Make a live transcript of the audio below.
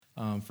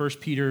1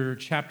 Peter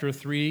chapter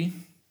 3.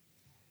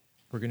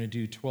 We're going to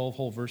do 12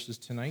 whole verses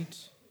tonight.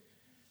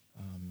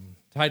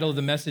 Title of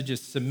the message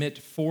is Submit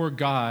for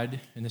God,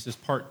 and this is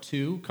part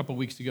 2. A couple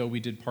weeks ago, we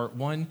did part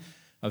 1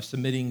 of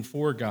submitting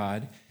for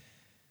God.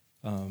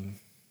 And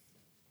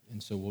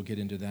so we'll get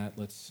into that.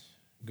 Let's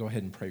go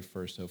ahead and pray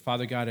first. So,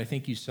 Father God, I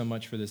thank you so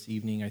much for this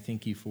evening. I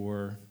thank you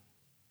for,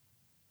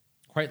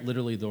 quite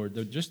literally,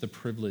 Lord, just the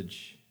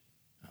privilege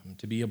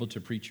to be able to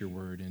preach your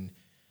word and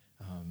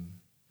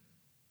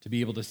to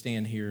be able to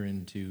stand here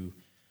and to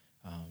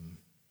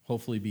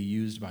hopefully be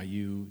used by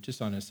you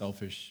just on a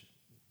selfish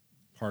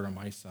part on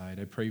my side.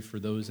 I pray for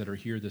those that are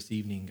here this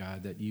evening,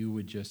 God, that you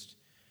would just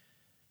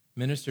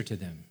minister to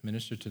them,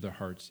 minister to their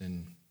hearts,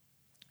 and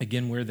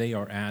again, where they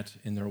are at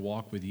in their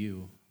walk with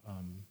you.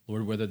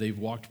 Lord, whether they've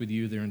walked with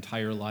you their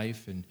entire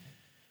life and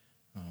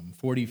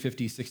 40,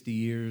 50, 60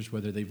 years,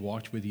 whether they've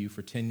walked with you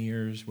for 10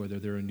 years, whether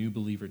they're a new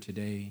believer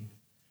today.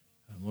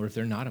 Lord, if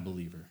they're not a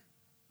believer,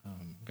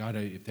 God,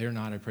 if they're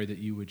not, I pray that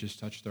you would just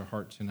touch their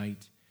heart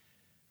tonight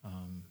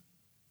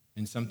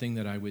in something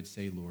that I would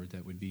say, Lord,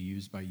 that would be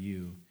used by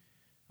you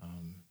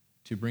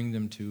to bring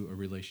them to a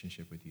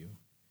relationship with you.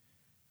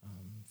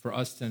 For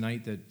us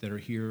tonight that are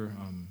here,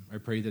 I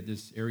pray that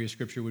this area of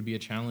Scripture would be a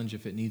challenge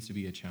if it needs to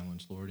be a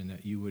challenge, Lord, and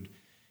that you would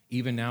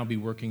even now be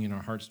working in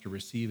our hearts to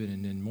receive it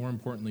and then more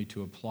importantly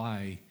to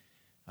apply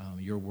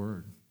your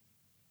word.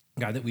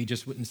 God, that we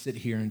just wouldn't sit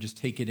here and just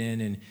take it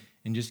in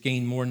and just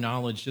gain more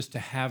knowledge just to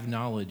have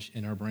knowledge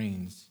in our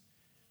brains,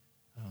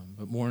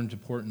 but more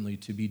importantly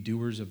to be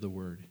doers of the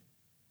word.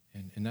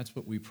 And that's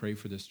what we pray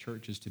for this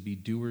church, is to be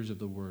doers of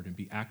the word and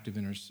be active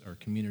in our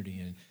community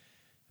and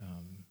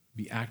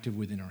be active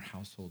within our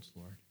households,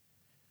 Lord.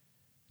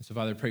 And so,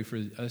 Father, I pray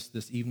for us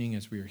this evening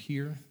as we are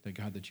here, that,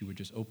 God, that you would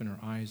just open our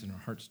eyes and our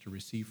hearts to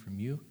receive from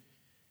you.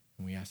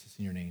 And we ask this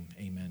in your name.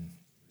 Amen.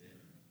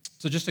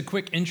 So just a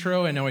quick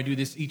intro. I know I do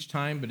this each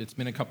time, but it's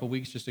been a couple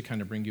weeks just to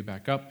kind of bring you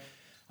back up.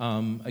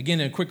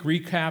 Again, a quick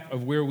recap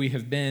of where we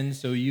have been.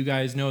 So you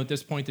guys know at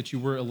this point that you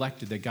were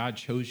elected, that God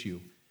chose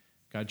you.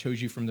 God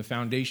chose you from the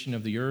foundation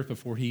of the earth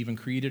before he even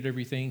created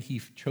everything. He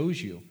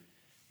chose you,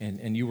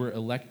 and you were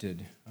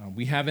elected.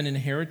 We have an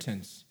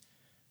inheritance.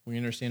 We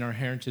understand our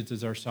inheritance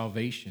is our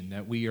salvation,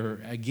 that we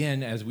are,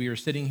 again, as we are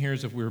sitting here,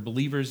 as if we were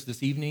believers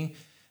this evening,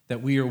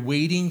 that we are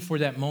waiting for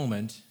that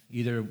moment,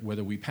 either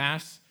whether we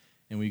pass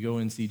and we go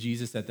and see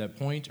Jesus at that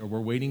point, or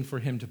we're waiting for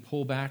him to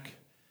pull back,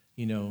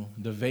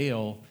 the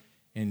veil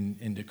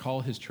and to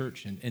call his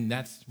church. And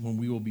that's when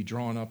we will be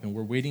drawn up, and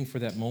we're waiting for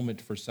that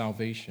moment for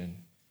salvation.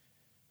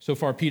 So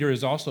far, Peter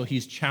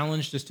he's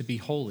challenged us to be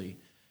holy.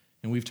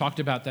 And we've talked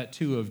about that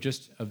too,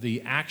 of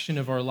the action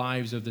of our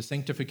lives, of the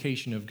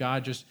sanctification of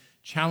God, just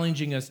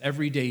challenging us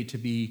every day to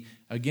be,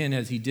 again,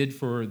 as he did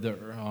for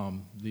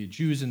the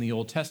Jews in the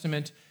Old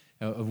Testament,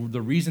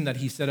 the reason that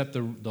he set up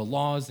the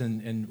laws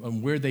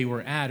and where they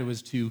were at, it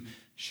was to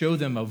show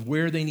them of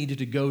where they needed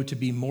to go to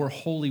be more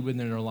holy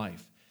within their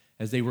life.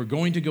 As they were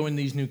going to go in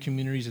these new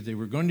communities, as they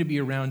were going to be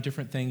around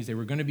different things, they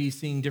were going to be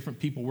seeing different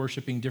people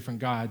worshiping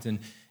different gods and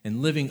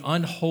living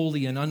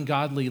unholy and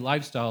ungodly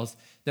lifestyles.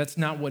 That's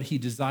not what he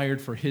desired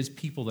for his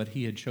people that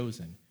he had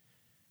chosen.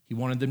 He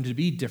wanted them to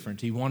be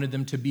different. He wanted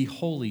them to be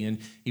holy, and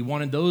he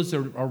wanted those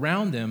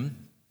around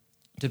them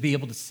to be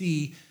able to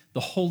see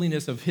the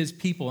holiness of his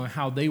people and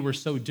how they were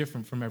so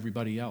different from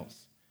everybody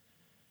else.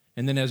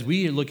 And then as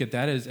we look at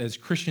that as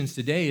Christians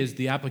today, is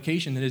the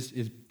application that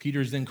is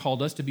Peter's then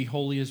called us to be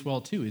holy as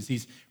well too, is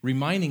he's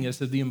reminding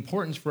us of the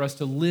importance for us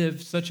to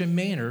live such a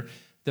manner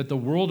that the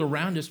world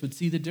around us would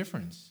see the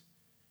difference,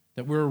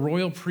 that we're a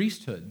royal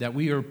priesthood, that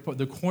we are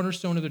the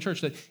cornerstone of the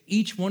church, that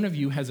each one of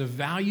you has a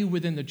value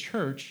within the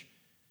church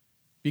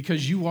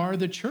because you are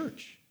the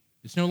church.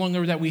 It's no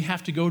longer that we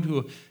have to go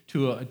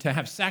to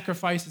have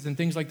sacrifices and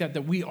things like that,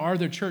 that we are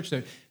the church,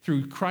 that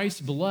through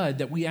Christ's blood,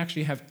 that we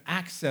actually have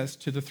access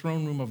to the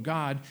throne room of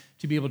God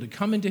to be able to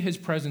come into his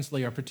presence,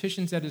 lay our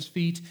petitions at his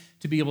feet,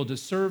 to be able to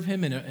serve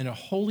him in a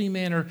holy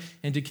manner,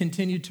 and to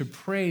continue to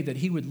pray that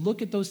he would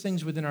look at those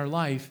things within our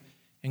life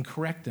and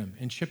correct them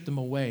and chip them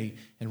away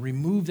and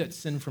remove that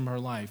sin from our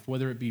life,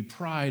 whether it be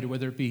pride, or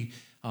whether it be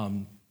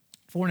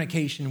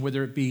fornication,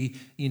 whether it be,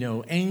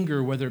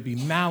 anger, whether it be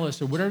malice,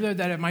 or whatever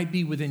that it might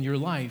be within your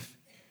life,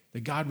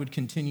 that God would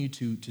continue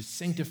to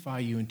sanctify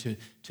you and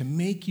to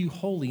make you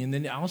holy. And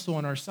then also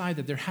on our side,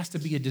 that there has to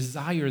be a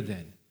desire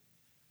then.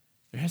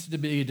 There has to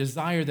be a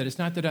desire that it's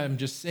not that I'm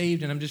just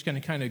saved and I'm just going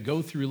to kind of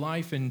go through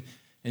life and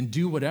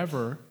do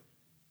whatever.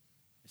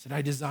 It's that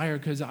I desire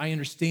because I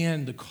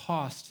understand the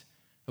cost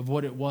of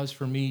what it was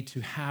for me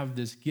to have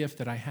this gift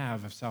that I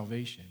have of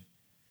salvation.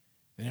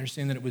 And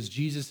understand that it was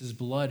Jesus'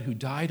 blood who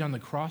died on the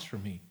cross for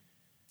me.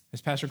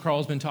 As Pastor Carl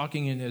has been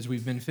talking, and as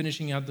we've been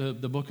finishing out the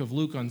book of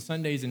Luke on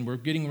Sundays, and we're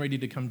getting ready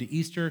to come to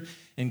Easter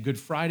and Good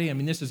Friday, I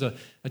mean, this is a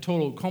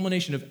total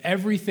culmination of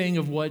everything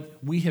of what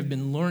we have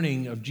been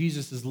learning of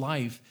Jesus'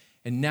 life,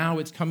 and now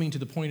it's coming to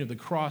the point of the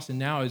cross, and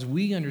now as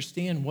we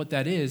understand what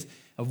that is,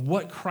 of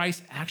what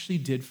Christ actually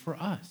did for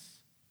us,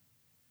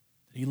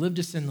 He lived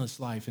a sinless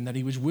life, and that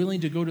he was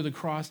willing to go to the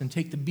cross and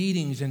take the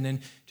beatings and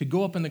then to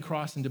go up on the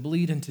cross and to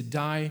bleed and to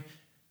die,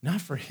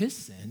 not for his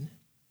sin,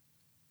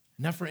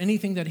 not for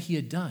anything that he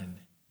had done.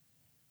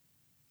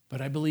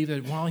 But I believe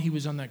that while he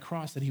was on that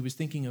cross, that he was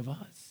thinking of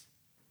us.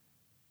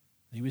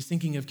 He was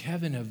thinking of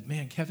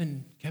Kevin,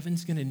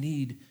 Kevin's going to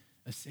need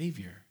a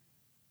Savior.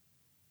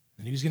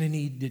 And he was going to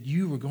need, that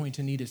you were going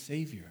to need a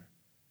Savior.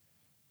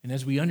 And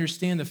as we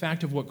understand the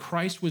fact of what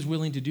Christ was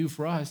willing to do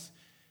for us,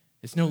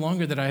 it's no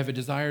longer that I have a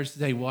desire to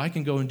say, well, I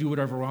can go and do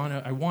whatever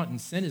I want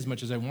and sin as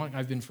much as I want.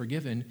 I've been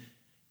forgiven.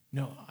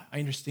 No, I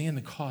understand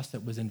the cost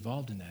that was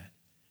involved in that.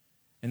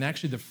 And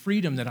actually the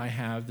freedom that I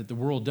have that the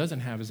world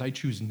doesn't have is I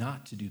choose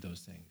not to do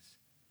those things.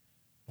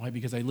 Why?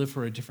 Because I live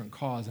for a different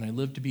cause, and I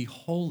live to be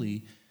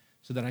holy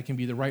so that I can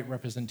be the right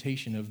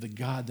representation of the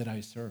God that I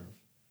serve.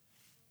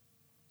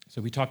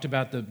 So we talked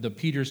about the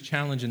Peter's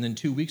challenge, and then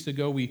 2 weeks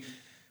ago we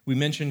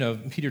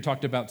mentioned Peter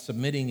talked about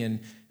submitting,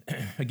 and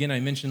again, I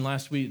mentioned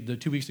last week,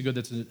 2 weeks ago,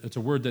 it's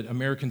a word that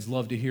Americans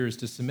love to hear, is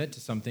to submit to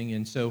something.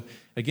 And so,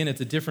 again, it's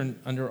a different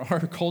under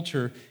our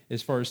culture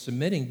as far as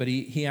submitting, but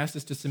he asked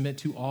us to submit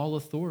to all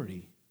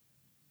authority.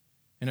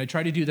 And I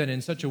try to do that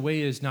in such a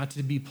way as not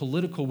to be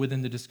political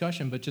within the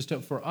discussion, but just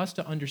for us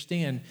to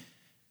understand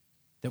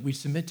that we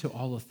submit to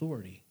all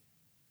authority.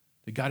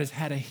 That God has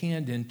had a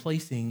hand in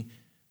placing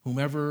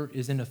whomever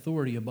is in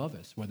authority above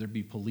us, whether it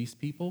be police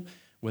people,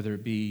 whether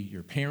it be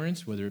your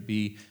parents, whether it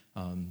be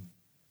the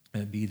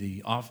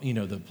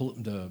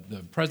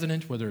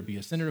president, whether it be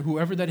a senator,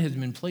 whoever that has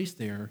been placed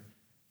there.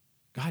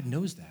 God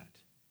knows that,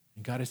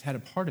 and God has had a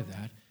part of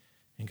that,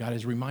 and God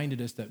has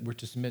reminded us that we're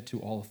to submit to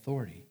all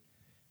authority.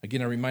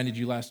 Again, I reminded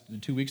you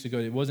 2 weeks ago,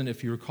 it wasn't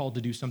if you were called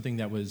to do something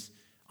that was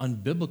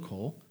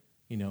unbiblical,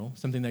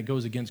 something that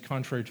goes against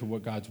contrary to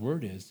what God's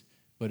word is,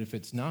 but if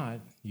it's not,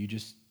 you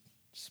just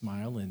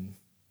smile and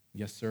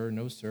yes, sir,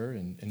 no, sir,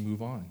 and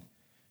move on.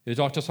 It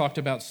also talked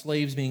about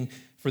slaves being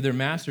for their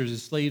masters,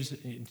 as slaves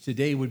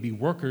today would be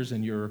workers,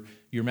 and your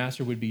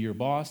master would be your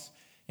boss,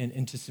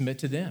 and to submit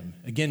to them.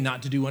 Again,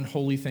 not to do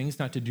unholy things,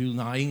 not to do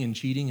lying and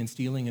cheating and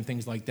stealing and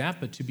things like that,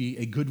 but to be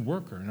a good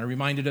worker. And I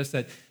reminded us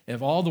that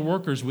of all the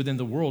workers within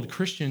the world,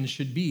 Christians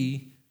should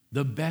be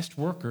the best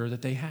worker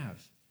that they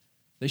have.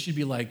 They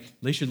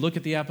should look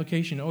at the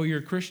application, oh, you're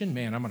a Christian?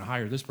 Man, I'm going to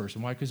hire this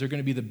person. Why? Because they're going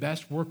to be the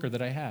best worker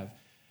that I have.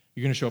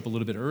 You're going to show up a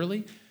little bit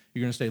early.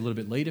 You're going to stay a little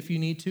bit late if you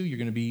need to. You're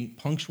going to be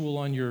punctual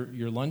on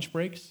your lunch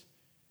breaks.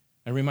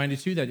 I reminded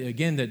too that,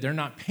 again, that they're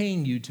not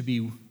paying you to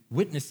be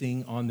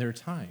witnessing on their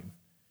time.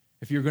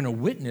 If you're going to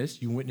witness,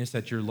 you witness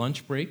at your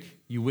lunch break.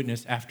 You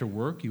witness after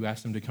work. You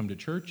ask them to come to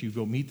church. You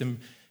go meet them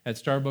at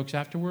Starbucks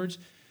afterwards.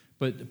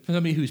 But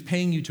somebody who's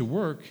paying you to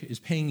work is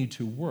paying you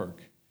to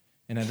work.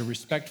 And out of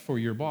respect for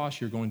your boss,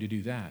 you're going to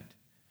do that.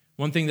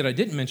 One thing that I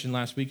didn't mention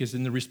last week is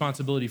in the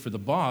responsibility for the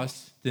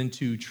boss then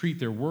to treat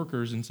their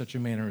workers in such a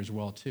manner as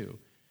well too.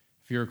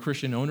 If you're a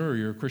Christian owner or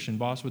you're a Christian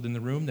boss within the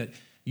room, that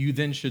you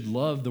then should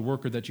love the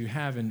worker that you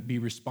have and be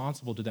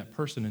responsible to that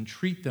person and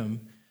treat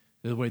them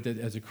the way that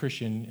as a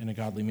Christian and a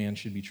godly man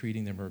should be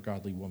treating them, or a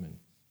godly woman.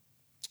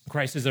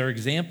 Christ is our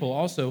example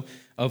also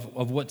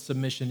of what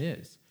submission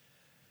is.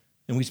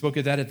 And we spoke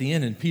of that at the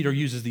end, and Peter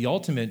uses the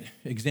ultimate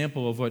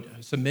example of what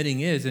submitting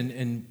is.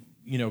 And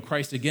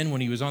Christ, again, when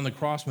he was on the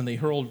cross, when they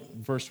hurled,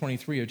 verse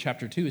 23 of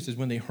chapter 2, it says,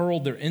 when they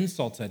hurled their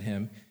insults at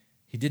him,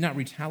 he did not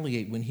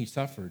retaliate when he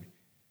suffered.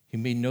 He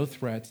made no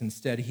threats.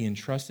 Instead, he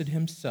entrusted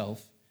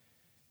himself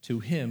to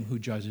him who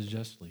judges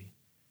justly.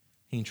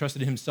 He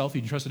entrusted himself, he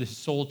entrusted his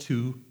soul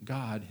to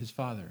God, his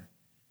Father,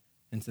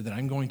 and said that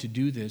I'm going to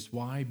do this.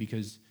 Why?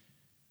 Because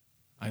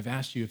I've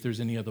asked you if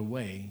there's any other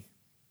way,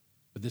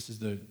 but this is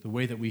the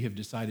way that we have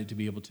decided to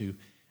be able to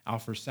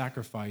offer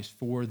sacrifice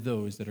for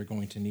those that are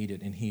going to need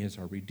it, and he is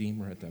our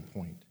Redeemer at that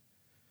point.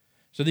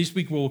 So this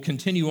week we'll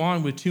continue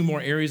on with 2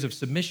 more areas of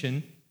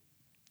submission.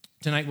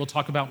 Tonight we'll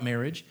talk about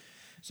marriage.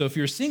 So if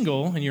you're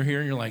single and you're here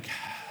and you're like,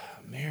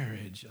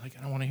 marriage, I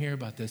don't want to hear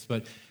about this,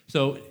 but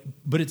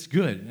it's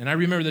good. And I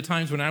remember the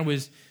times when I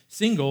was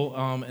single,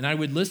 and I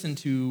would listen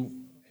to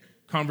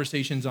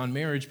conversations on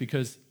marriage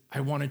because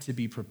I wanted to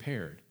be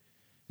prepared.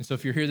 And so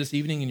if you're here this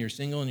evening and you're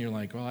single and you're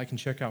like, well, I can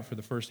check out for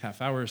the first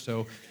half hour or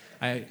so,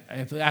 I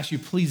have to ask you,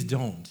 please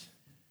don't.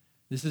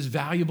 This is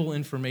valuable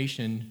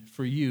information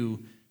for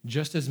you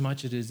just as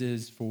much as it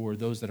is for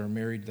those that are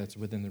married that's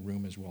within the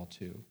room as well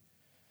too.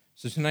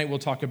 So tonight we'll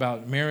talk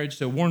about marriage.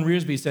 So Warren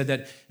Rearsby said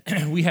that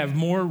we have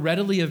more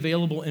readily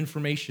available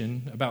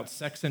information about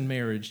sex and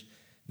marriage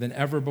than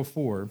ever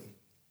before,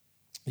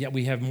 yet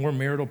we have more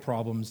marital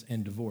problems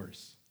and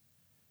divorce.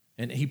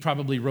 And he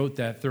probably wrote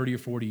that 30 or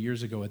 40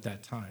 years ago at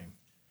that time.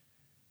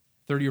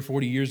 30 or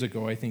 40 years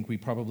ago, I think we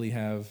probably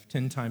have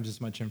 10 times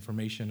as much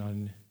information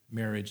on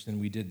marriage than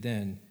we did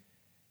then,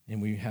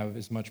 and we have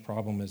as much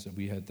problem as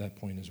we had at that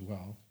point as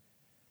well.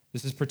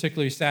 This is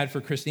particularly sad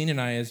for Christine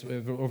and I, as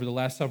over the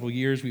last several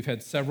years, we've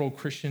had several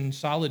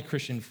solid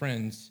Christian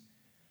friends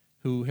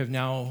who have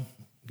now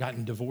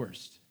gotten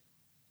divorced.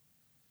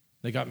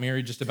 They got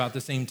married just about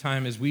the same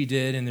time as we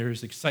did, and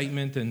there's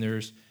excitement, and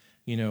there's,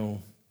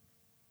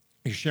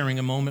 You're sharing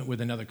a moment with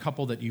another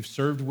couple that you've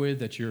served with,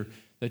 that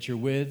you're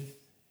with,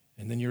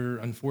 and then you're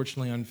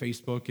unfortunately on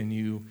Facebook and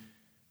you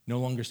no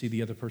longer see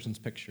the other person's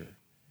picture.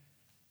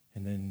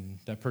 And then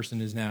that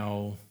person is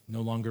now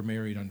no longer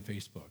married on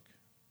Facebook.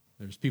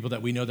 There's people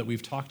that we know that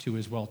we've talked to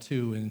as well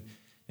too,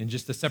 and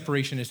just the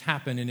separation has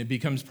happened, and it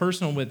becomes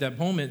personal with that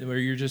moment where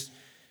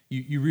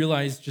you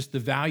realize just the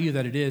value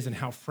that it is and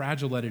how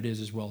fragile that it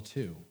is as well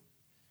too.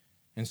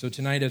 And so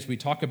tonight, as we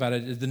talk about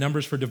it, the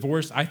numbers for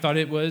divorce, I thought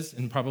it was,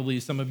 and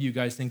probably some of you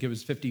guys think it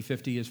was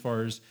 50-50 as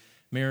far as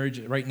marriage.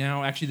 Right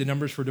now, actually, the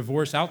numbers for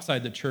divorce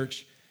outside the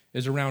church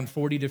is around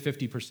 40 to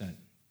 50%.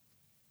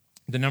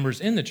 The numbers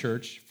in the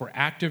church for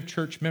active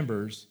church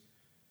members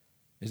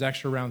is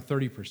actually around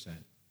 30%,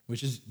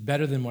 which is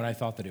better than what I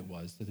thought that it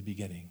was at the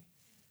beginning.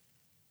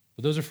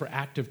 But those are for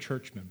active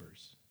church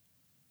members.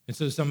 And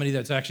so somebody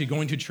that's actually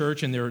going to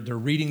church and they're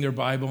reading their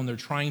Bible and they're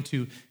trying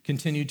to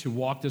continue to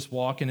walk this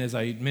walk. And as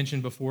I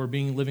mentioned before,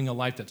 living a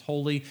life that's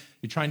holy,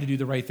 you're trying to do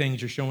the right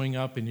things, you're showing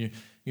up and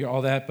you're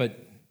all that,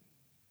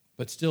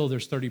 but still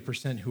there's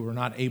 30% who are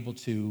not able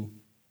to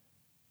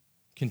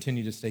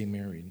continue to stay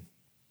married.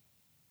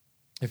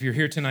 If you're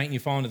here tonight and you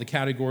fall into the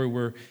category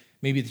where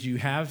maybe that you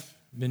have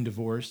been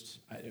divorced,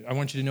 I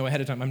want you to know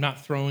ahead of time, I'm not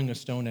throwing a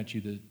stone at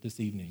you this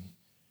evening.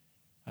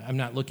 I'm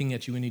not looking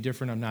at you any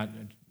different. I'm not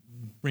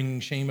bringing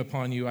shame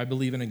upon you. I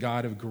believe in a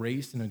God of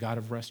grace and a God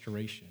of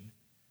restoration.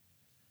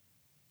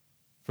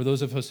 For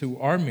those of us who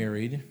are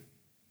married,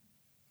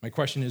 my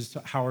question is,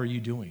 how are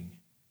you doing?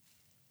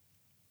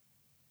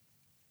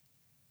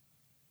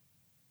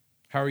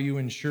 How are you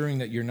ensuring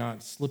that you're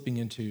not slipping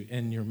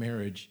in your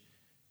marriage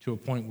to a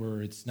point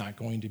where it's not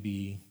going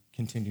to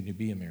continue to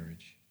be a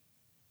marriage?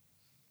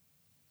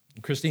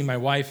 Christine, my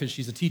wife,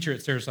 she's a teacher at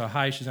Sarasota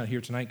High. She's not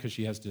here tonight because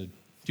she has to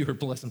do her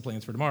lesson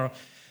plans for tomorrow.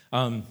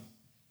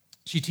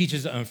 She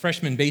teaches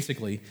freshmen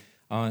basically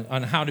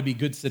on how to be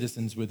good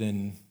citizens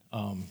within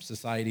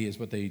society is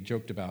what they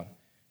joked about.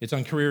 It's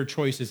on career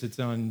choices. It's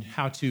on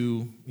how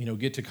to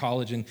get to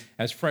college. And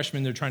as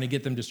freshmen, they're trying to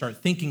get them to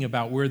start thinking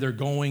about where they're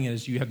going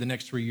as you have the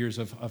next 3 years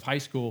of high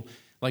school.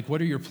 Like,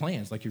 what are your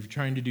plans? Like, if you're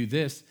trying to do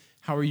this,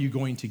 how are you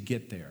going to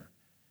get there?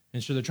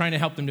 And so they're trying to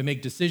help them to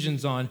make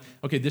decisions on,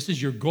 okay, this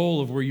is your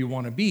goal of where you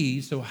want to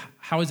be. So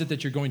how is it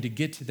that you're going to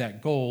get to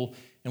that goal?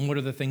 And what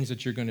are the things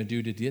that you're going to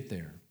do to get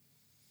there?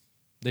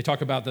 They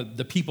talk about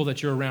the people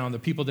that you're around, the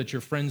people that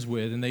you're friends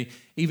with. And they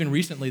even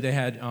recently they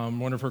had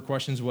one of her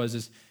questions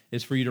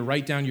is for you to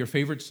write down your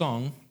favorite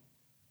song,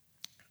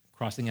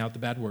 crossing out the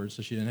bad words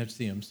so she didn't have to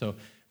see them. So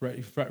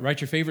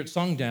write your favorite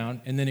song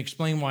down and then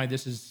explain why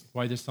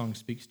this song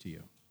speaks to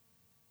you.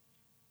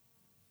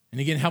 And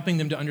again, helping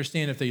them to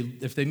understand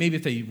if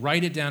they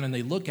write it down and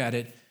they look at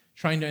it,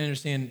 trying to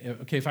understand,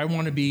 okay, if I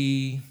want to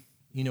be,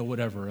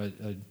 whatever,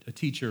 a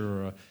teacher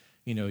or a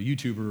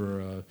YouTuber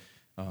or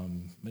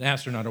an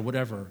astronaut or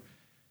whatever,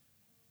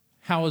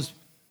 how is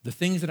the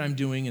things that I'm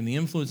doing and the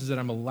influences that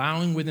I'm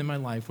allowing within my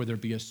life, whether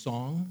it be a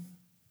song,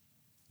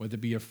 whether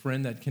it be a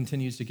friend that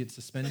continues to get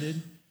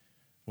suspended,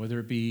 whether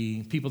it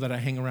be people that I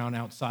hang around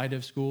outside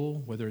of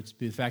school, whether it's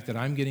the fact that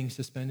I'm getting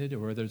suspended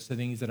or whether it's the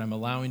things that I'm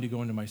allowing to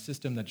go into my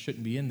system that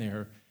shouldn't be in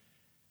there,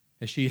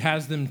 as she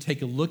has them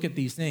take a look at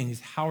these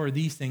things, how are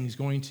these things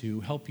going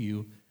to help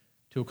you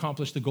to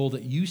accomplish the goal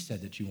that you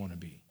said that you want to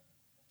be?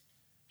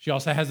 She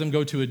also has them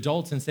go to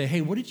adults and say,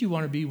 hey, what did you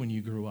want to be when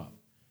you grew up?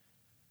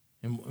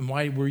 And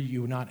why were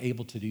you not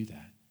able to do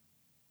that?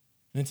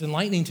 And it's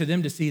enlightening to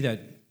them to see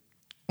that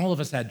all of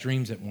us had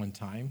dreams at one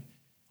time.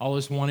 All of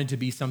us wanted to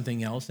be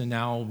something else, and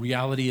now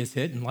reality has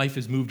hit, and life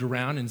has moved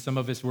around, and some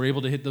of us were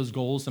able to hit those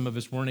goals, some of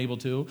us weren't able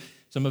to.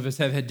 Some of us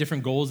have had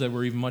different goals that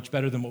were even much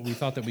better than what we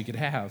thought that we could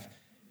have.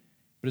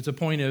 But it's a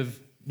point of,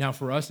 now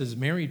for us as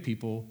married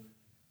people,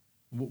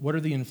 what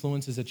are the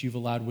influences that you've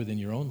allowed within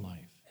your own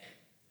life?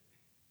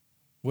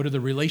 What are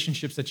the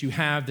relationships that you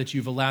have that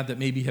you've allowed that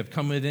maybe have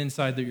come with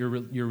inside your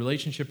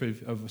relationship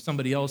of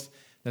somebody else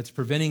that's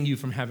preventing you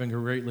from having a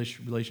great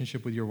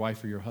relationship with your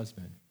wife or your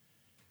husband?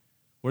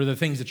 What are the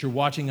things that you're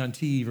watching on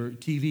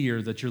TV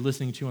or that you're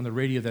listening to on the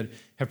radio that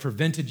have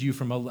prevented you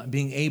from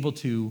being able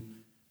to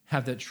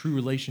have that true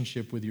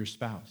relationship with your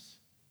spouse?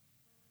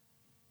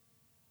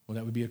 Well,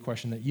 that would be a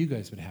question that you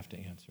guys would have to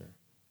answer.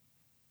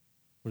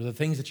 What are the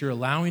things that you're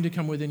allowing to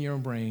come within your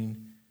own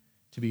brain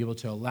to be able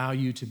to allow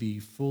you to be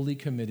fully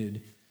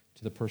committed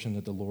to the person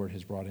that the Lord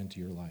has brought into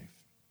your life?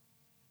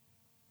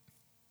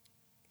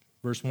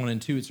 Verse 1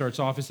 and 2, it starts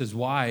off, it says,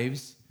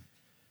 wives,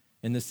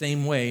 in the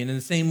same way. And in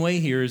the same way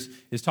here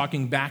is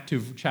talking back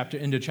to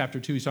into chapter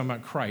 2. He's talking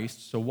about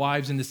Christ. So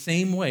wives, in the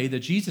same way that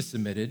Jesus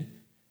submitted,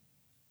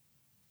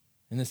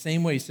 in the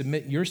same way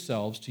submit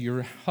yourselves to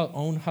your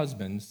own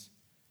husbands,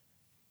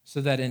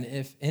 so that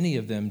if any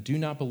of them do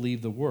not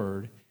believe the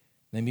word,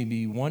 they may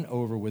be won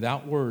over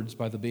without words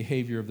by the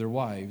behavior of their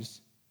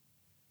wives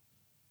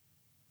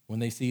when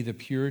they see the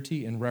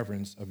purity and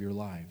reverence of your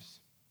lives.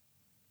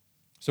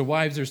 So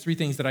wives, there's three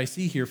things that I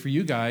see here for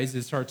you guys.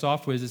 It starts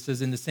off with, it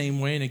says in the same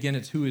way, and again,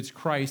 it's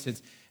Christ.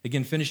 It's,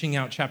 again, finishing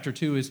out chapter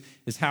 2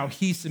 is how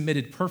he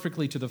submitted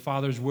perfectly to the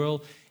Father's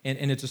will,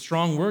 and it's a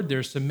strong word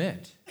there,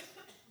 submit.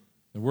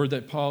 The word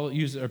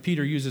that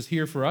Peter uses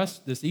here for us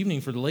this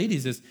evening for the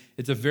ladies is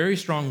it's a very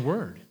strong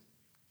word.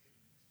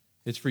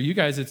 It's for you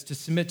guys, it's to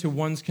submit to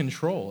one's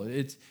control.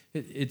 It's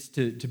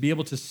to be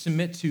able to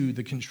submit to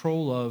the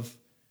control of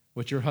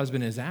what your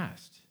husband has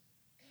asked.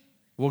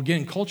 Well,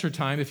 again, culture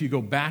time, if you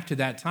go back to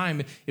that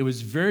time, it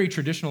was very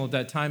traditional at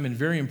that time and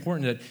very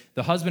important that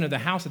the husband of the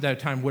house at that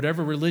time,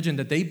 whatever religion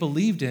that they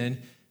believed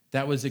in,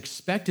 that was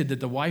expected that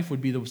the wife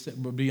would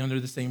be under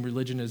the same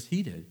religion as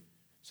he did.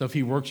 So if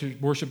he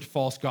worshipped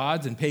false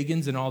gods and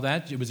pagans and all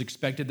that, it was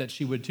expected that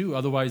she would too.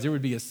 Otherwise, there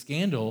would be a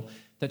scandal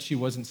that she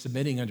wasn't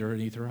submitting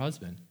underneath her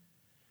husband.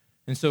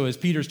 And so as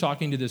Peter's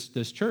talking to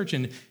this church,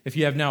 and if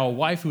you have now a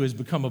wife who has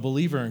become a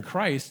believer in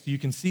Christ, you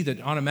can see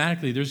that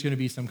automatically there's going to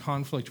be some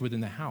conflict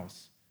within the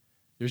house.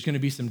 There's going to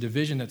be some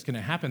division that's going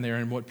to happen there.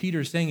 And what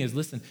Peter's saying is,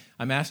 listen,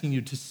 I'm asking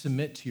you to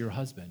submit to your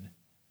husband,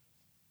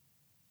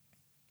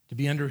 to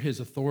be under his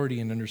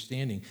authority and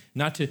understanding,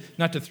 not to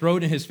throw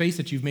it in his face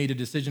that you've made a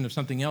decision of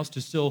something else,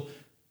 to still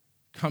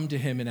come to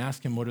him and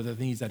ask him what are the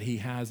things that he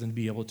has and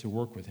be able to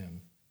work with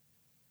him.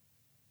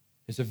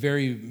 It's a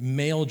very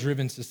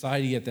male-driven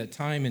society at that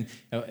time, and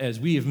as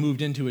we have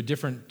moved into a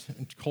different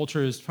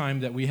culture as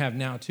time that we have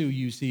now too,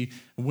 you see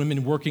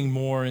women working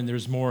more, and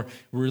there's more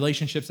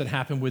relationships that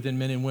happen within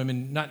men and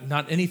women,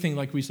 not anything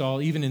like we saw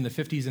even in the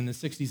 50s and the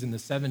 60s and the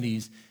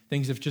 70s.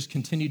 Things have just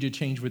continued to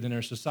change within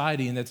our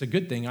society, and that's a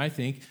good thing, I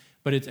think,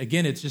 but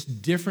it's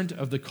just different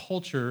of the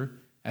culture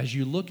as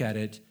you look at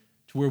it,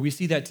 to where we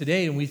see that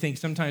today, and we think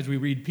sometimes we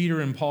read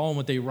Peter and Paul and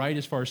what they write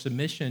as far as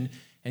submission,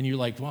 and you're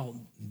like, well,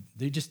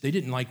 they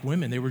didn't like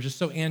women. They were just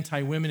so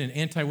anti-women and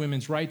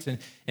anti-women's rights. And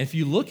if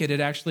you look at it,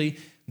 actually,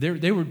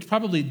 they were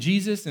probably,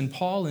 Jesus and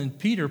Paul and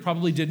Peter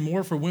probably did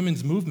more for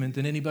women's movement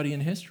than anybody in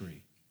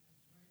history.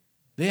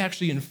 They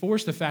actually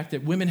enforced the fact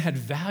that women had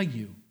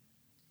value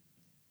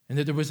and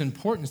that there was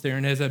importance there.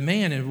 And as a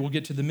man, and we'll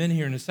get to the men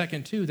here in a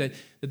second too, that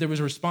there was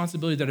a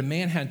responsibility that a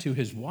man had to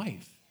his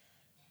wife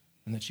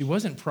and that she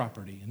wasn't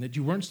property and that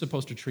you weren't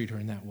supposed to treat her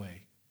in that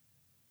way.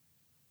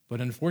 But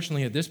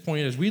unfortunately, at this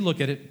point, as we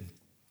look at it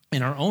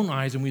in our own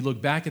eyes and we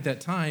look back at that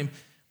time,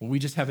 well, we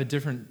just have a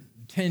different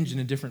tinge and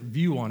a different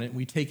view on it, and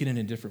we take it in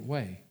a different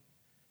way.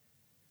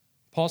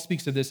 Paul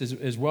speaks of this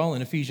as well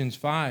in Ephesians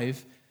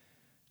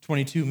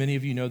 5:22. Many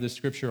of you know this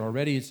scripture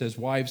already. It says,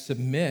 wives,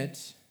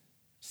 submit,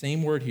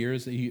 same word here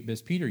as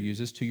Peter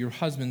uses, to your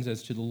husbands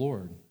as to the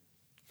Lord.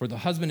 For the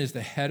husband is the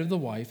head of the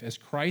wife, as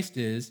Christ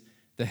is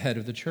the head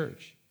of the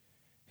church,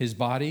 his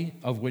body,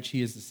 of which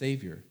he is the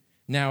Savior.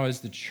 Now, as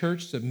the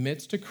church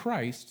submits to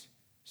Christ,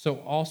 so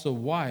also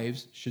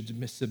wives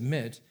should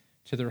submit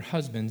to their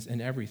husbands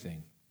in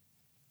everything.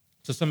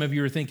 So some of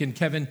you are thinking,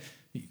 Kevin,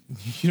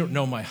 you don't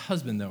know my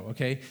husband though,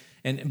 okay?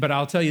 But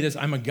I'll tell you this,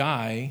 I'm a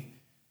guy,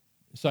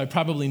 so I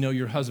probably know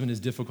your husband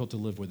is difficult to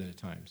live with at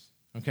times,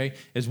 okay?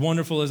 As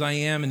wonderful as I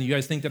am, and you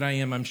guys think that I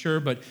am, I'm sure,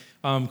 but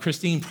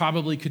Christine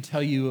probably could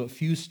tell you a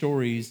few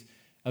stories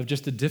of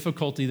just the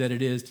difficulty that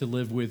it is to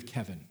live with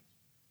Kevin,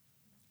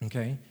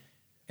 okay?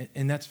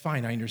 And that's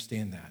fine, I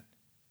understand that.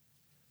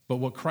 But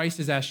what Christ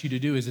has asked you to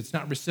do is it's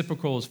not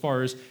reciprocal as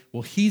far as,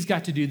 well, he's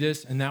got to do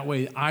this, and that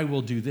way I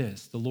will do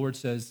this. The Lord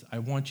says, I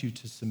want you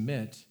to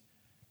submit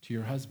to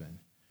your husband.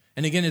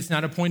 And again, it's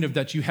not a point of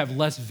that you have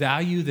less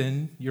value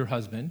than your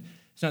husband.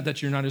 It's not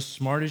that you're not as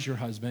smart as your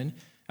husband.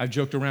 I've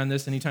joked around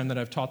this anytime that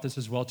I've taught this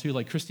as well, too.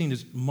 Like, Christine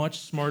is much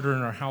smarter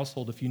in our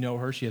household if you know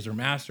her. She has her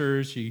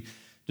master's. She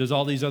does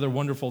all these other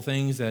wonderful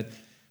things that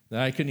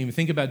I couldn't even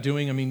think about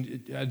doing. I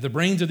mean, the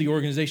brains of the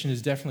organization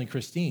is definitely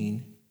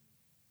Christine,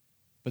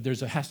 but there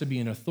has to be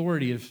an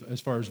authority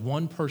as far as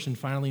one person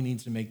finally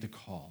needs to make the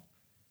call.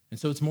 And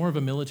so it's more of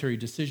a military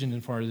decision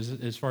as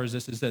far as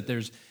this is that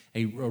there's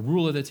a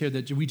rule that's here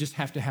that we just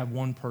have to have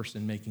one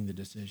person making the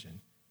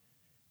decision.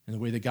 And the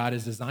way that God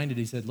has designed it,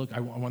 he said, look, I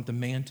want the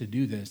man to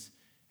do this,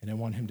 and I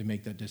want him to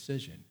make that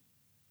decision.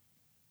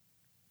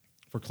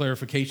 For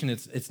clarification,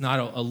 it's not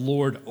a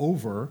lord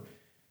over,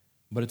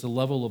 but it's a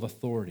level of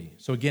authority.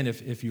 So again,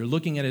 if you're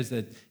looking at it as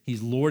that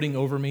he's lording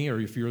over me, or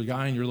if you're a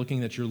guy and you're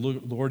looking that you're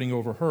lording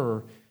over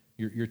her,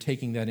 you're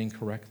taking that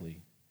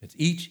incorrectly. It's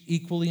each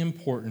equally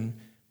important,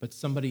 but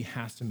somebody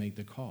has to make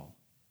the call.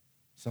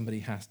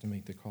 Somebody has to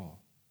make the call.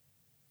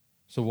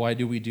 So why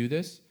do we do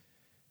this?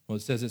 Well,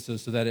 it says it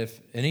so that if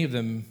any of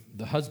them,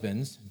 the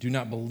husbands, do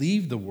not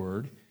believe the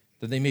word,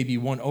 that they may be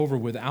won over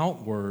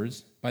without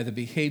words by the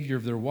behavior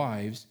of their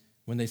wives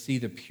when they see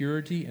the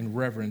purity and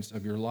reverence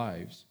of your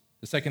lives.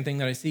 The second thing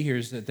that I see here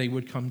is that they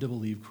would come to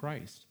believe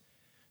Christ.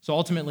 So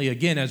ultimately,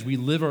 again, as we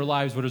live our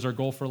lives, what is our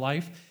goal for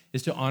life?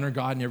 Is to honor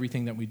God in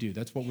everything that we do.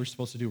 That's what we're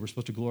supposed to do. We're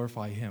supposed to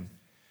glorify him.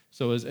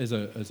 So as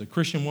a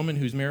Christian woman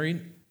who's married,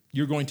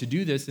 you're going to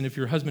do this, and if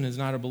your husband is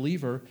not a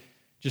believer,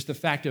 just the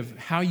fact of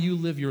how you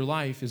live your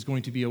life is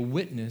going to be a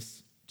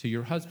witness to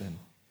your husband.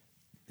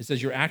 It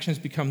says your actions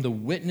become the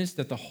witness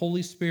that the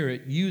Holy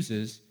Spirit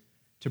uses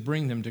to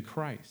bring them to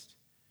Christ.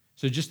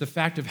 So just the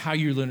fact of how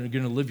you're going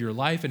to live your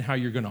life and how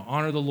you're going to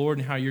honor the Lord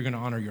and how you're going to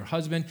honor your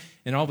husband,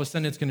 and all of a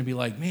sudden it's going to be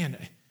like, man,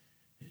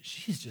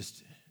 she's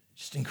just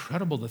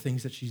incredible, the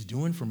things that she's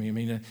doing for me. I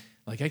mean,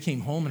 like I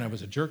came home and I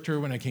was a jerk to her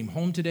when I came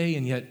home today,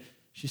 and yet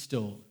she's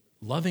still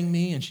loving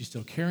me and she's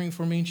still caring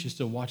for me and she's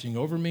still watching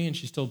over me and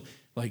she's still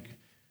like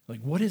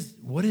what is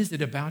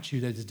it about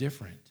you that's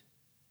different?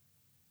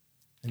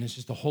 And it's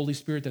just the Holy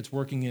Spirit that's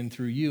working in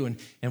through you.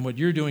 And what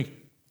you're doing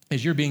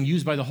is you're being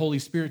used by the Holy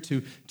Spirit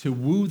to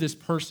woo this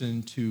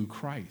person to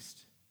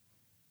Christ.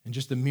 And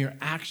just the mere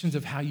actions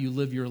of how you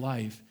live your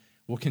life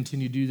will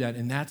continue to do that.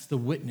 And that's the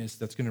witness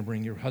that's going to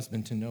bring your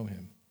husband to know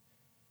him.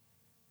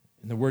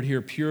 And the word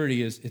here,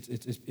 purity,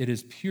 it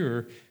is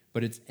pure,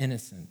 but it's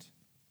innocent.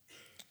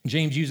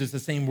 James uses the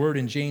same word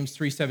in James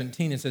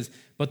 3:17. It says,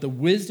 but the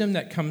wisdom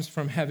that comes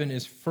from heaven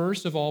is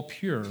first of all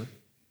pure,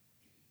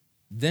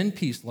 then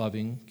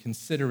peace-loving,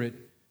 considerate,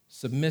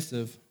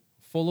 submissive,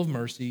 full of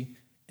mercy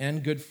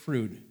and good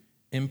fruit,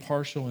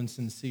 impartial and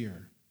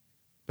sincere.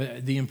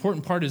 But the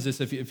important part is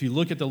this, if you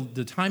look at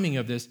the timing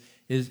of this,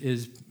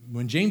 is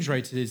when James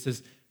writes it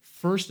says,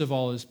 first of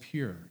all is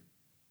pure.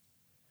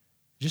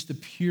 Just the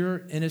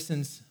pure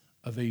innocence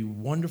of a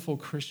wonderful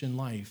Christian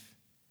life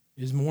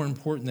is more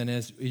important than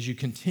as you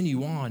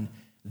continue on,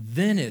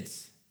 then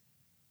it's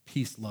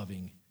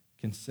peace-loving,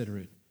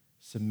 considerate,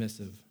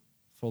 submissive,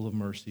 full of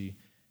mercy,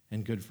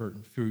 and good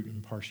fruit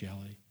and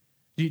partiality.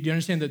 Do you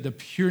understand that the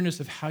pureness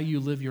of how you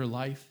live your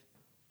life?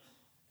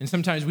 And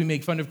sometimes we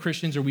make fun of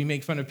Christians or we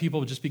make fun of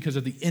people just because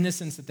of the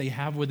innocence that they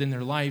have within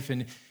their life,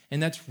 and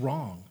that's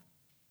wrong.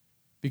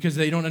 Because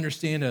they don't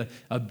understand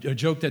a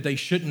joke that they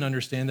shouldn't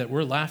understand, that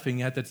we're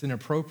laughing at, that's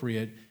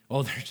inappropriate.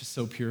 Oh, they're just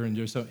so pure and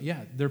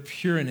they're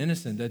pure and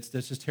innocent. That's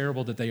just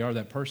terrible that they are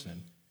that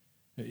person.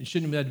 It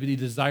shouldn't be the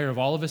desire of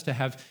all of us to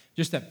have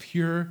just that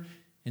pure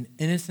and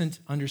innocent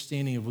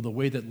understanding of the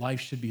way that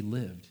life should be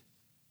lived.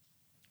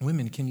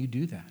 Women, can you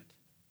do that?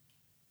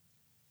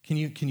 Can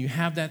you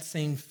have that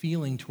same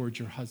feeling towards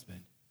your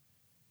husband?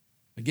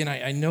 Again,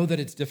 I know that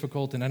it's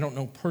difficult, and I don't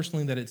know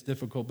personally that it's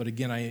difficult, but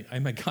again,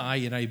 I'm a guy,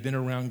 and I've been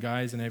around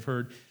guys, and I've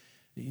heard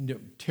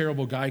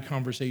terrible guy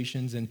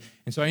conversations, and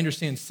so I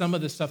understand some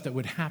of the stuff that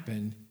would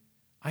happen.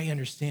 I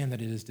understand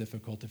that it is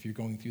difficult if you're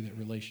going through that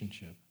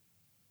relationship.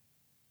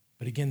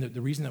 But again,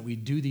 the reason that we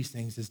do these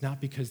things is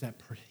not because that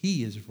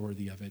he is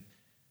worthy of it.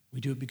 We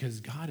do it because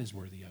God is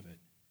worthy of it.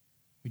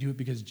 We do it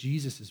because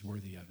Jesus is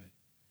worthy of it.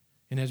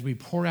 And as we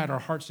pour out our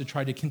hearts to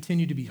try to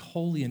continue to be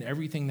holy in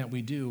everything that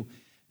we do,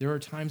 there are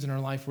times in our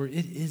life where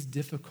it is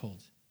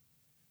difficult.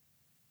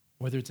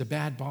 Whether it's a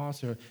bad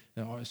boss or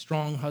a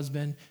strong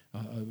husband,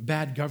 a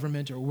bad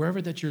government, or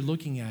wherever that you're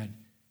looking at,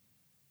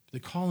 the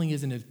calling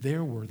isn't if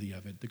they're worthy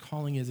of it. The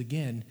calling is,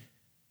 again,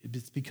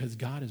 it's because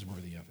God is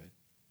worthy of it.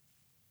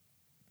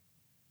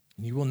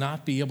 And you will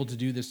not be able to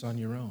do this on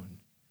your own.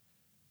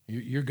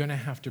 You're going to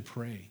have to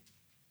pray.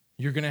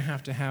 You're going to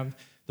have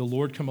the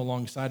Lord come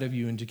alongside of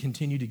you and to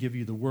continue to give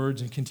you the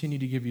words and continue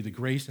to give you the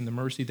grace and the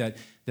mercy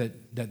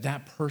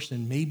that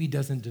person maybe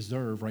doesn't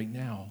deserve right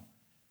now.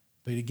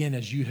 But again,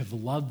 as you have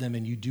loved them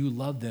and you do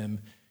love them,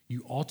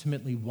 you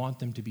ultimately want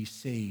them to be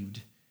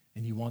saved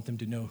and you want them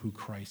to know who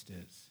Christ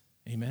is.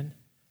 Amen?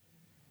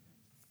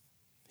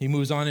 He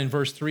moves on in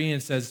verse 3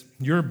 and says,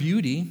 your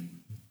beauty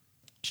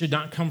should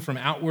not come from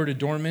outward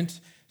adornment,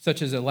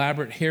 such as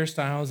elaborate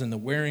hairstyles and the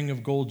wearing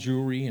of gold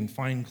jewelry and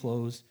fine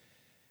clothes.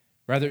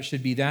 Rather, it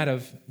should be that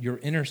of your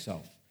inner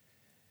self,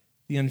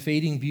 the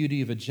unfading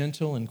beauty of a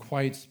gentle and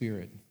quiet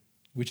spirit,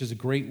 which is a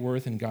great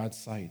worth in God's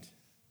sight.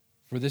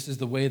 For this is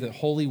the way that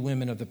holy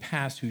women of the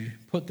past who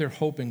put their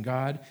hope in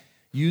God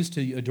used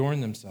to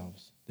adorn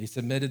themselves. They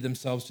submitted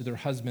themselves to their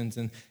husbands,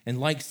 and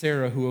like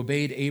Sarah, who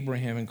obeyed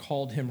Abraham and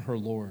called him her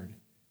Lord.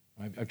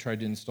 I've tried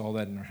to install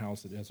that in our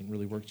house. It hasn't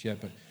really worked yet,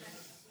 but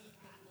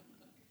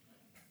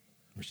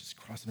we're just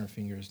crossing our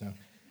fingers now.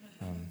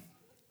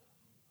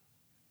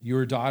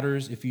 Your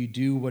daughters, if you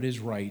do what is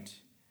right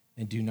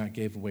and do not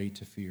give way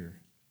to fear.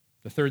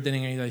 The third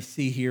thing I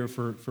see here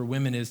for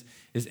women is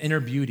inner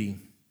beauty.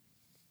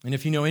 And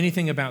if you know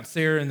anything about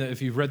Sarah, and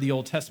if you've read the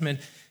Old Testament,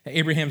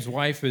 Abraham's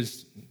wife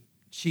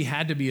she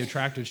had to be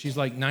attractive. She's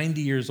like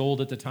 90 years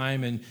old at the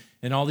time,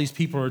 and all these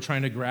people are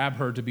trying to grab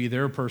her to be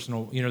their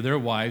personal, their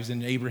wives,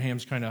 and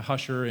Abraham's trying to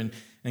hush her and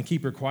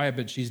keep her quiet,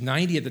 but she's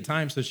 90 at the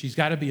time, so she's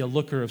got to be a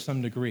looker of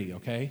some degree,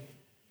 okay?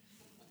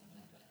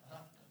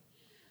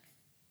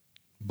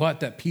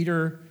 But that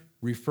Peter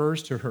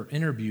refers to her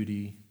inner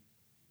beauty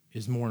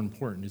is more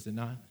important, is it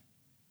not?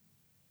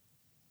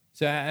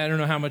 So I don't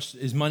know how much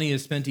his money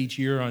is spent each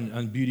year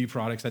on beauty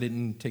products. I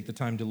didn't take the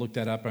time to look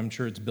that up. I'm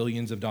sure it's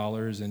billions of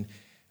dollars. And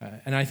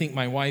I think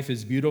my wife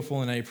is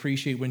beautiful, and I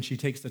appreciate when she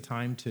takes the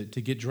time to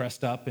get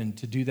dressed up and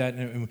to do that.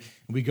 And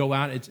we go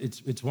out,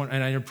 it's one,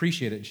 and I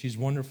appreciate it. She's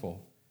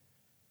wonderful.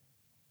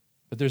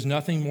 But there's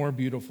nothing more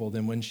beautiful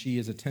than when she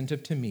is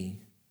attentive to me,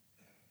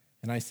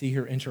 and I see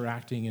her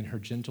interacting in her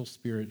gentle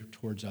spirit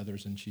towards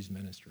others, and she's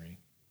ministering.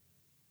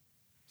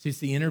 See, it's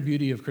the inner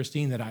beauty of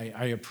Christine that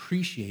I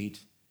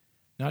appreciate,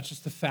 not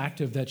just the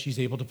fact of that she's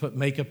able to put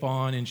makeup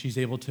on and she's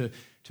able to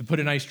put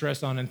a nice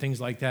dress on and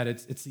things like that.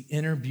 It's the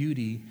inner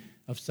beauty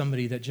of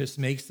somebody that just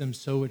makes them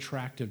so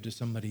attractive to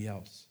somebody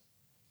else.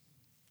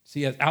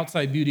 See,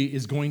 outside beauty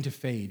is going to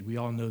fade. We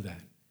all know that.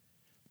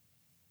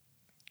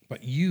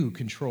 but you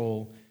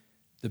control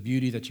the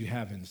beauty that you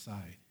have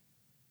inside.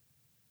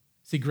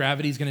 See,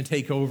 gravity is going to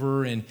take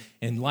over, and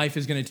life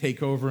is going to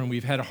take over, and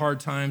we've had hard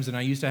times, and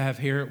I used to have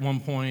hair at one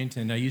point,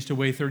 and I used to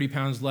weigh 30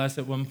 pounds less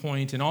at one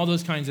point, and all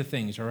those kinds of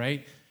things, all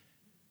right?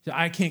 So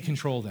I can't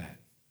control that.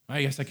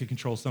 I guess I could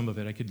control some of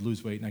it. I could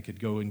lose weight, and I could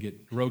go and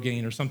get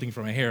Rogaine or something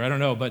for my hair. I don't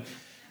know, but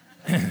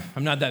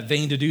I'm not that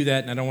vain to do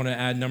that, and I don't want to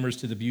add numbers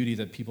to the beauty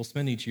that people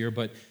spend each year,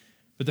 but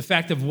the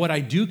fact of what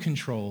I do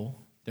control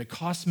that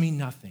costs me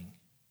nothing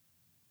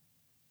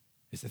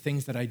is the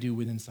things that I do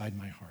with inside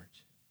my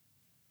heart.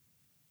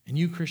 And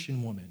you,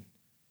 Christian woman,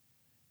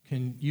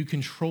 you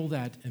control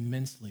that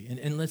immensely.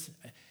 And listen,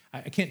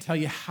 I can't tell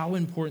you how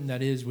important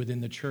that is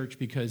within the church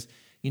because,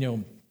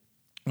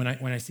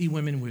 when I see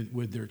women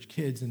with their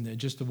kids and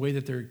just the way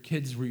that their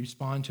kids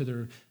respond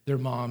to their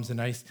moms, and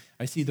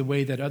I see the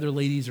way that other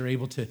ladies are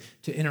able to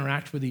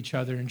interact with each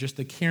other and just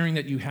the caring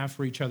that you have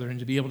for each other and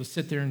to be able to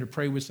sit there and to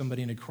pray with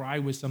somebody and to cry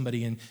with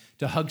somebody and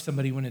to hug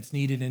somebody when it's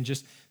needed, and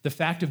just the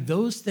fact of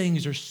those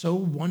things are so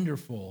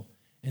wonderful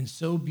and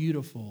so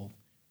beautiful,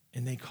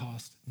 and they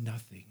cost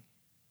nothing.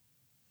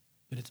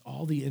 But it's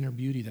all the inner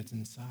beauty that's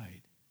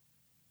inside.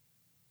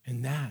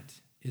 And that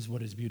is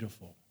what is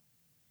beautiful.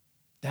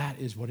 That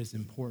is what is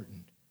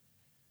important.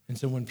 And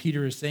so when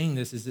Peter is saying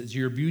this, is that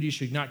your beauty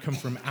should not come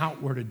from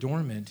outward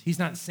adornment. He's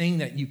not saying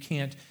that you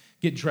can't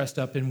get dressed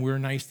up and wear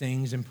nice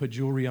things and put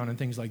jewelry on and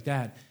things like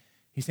that.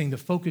 He's saying the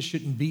focus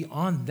shouldn't be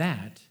on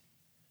that.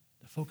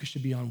 The focus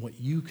should be on what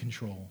you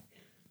control.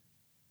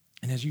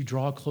 And as you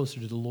draw closer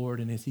to the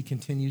Lord, and as he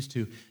continues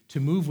to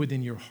move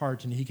within your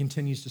heart, and he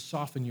continues to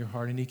soften your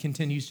heart, and he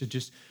continues to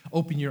just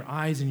open your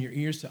eyes and your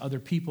ears to other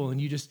people, and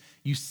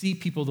you see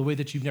people the way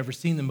that you've never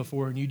seen them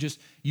before, and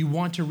you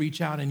want to reach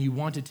out, and you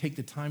want to take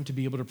the time to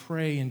be able to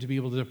pray and to be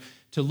able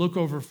to look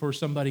over for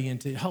somebody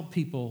and to help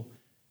people.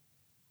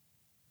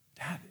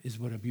 That is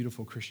what a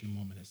beautiful Christian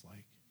woman is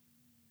like.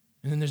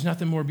 And then there's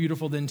nothing more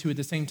beautiful than to, at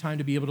the same time,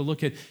 to be able to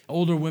look at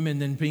older women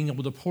than being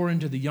able to pour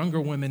into the younger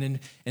women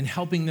and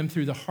helping them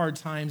through the hard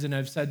times. And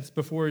I've said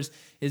before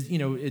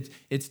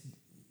it's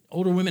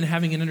older women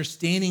having an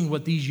understanding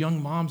what these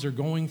young moms are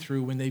going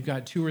through when they've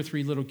got 2 or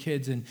 3 little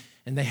kids and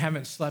they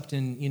haven't slept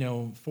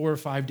in 4 or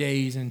 5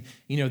 days, and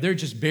they're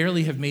just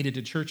barely have made it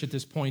to church at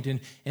this point, and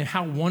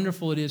how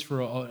wonderful it is for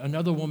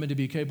another woman to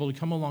be able to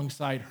come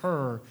alongside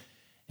her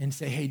and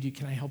say, hey,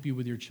 can I help you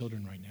with your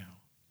children right now?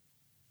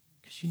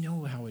 Because you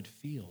know how it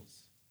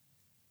feels.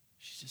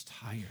 She's just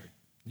tired,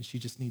 and she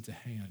just needs a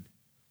hand.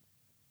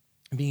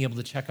 And being able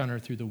to check on her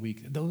through the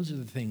week, those are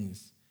the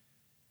things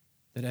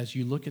that as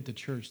you look at the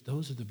church,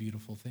 those are the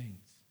beautiful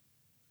things.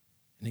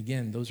 And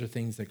again, those are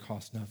things that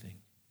cost nothing.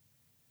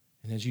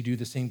 And as you do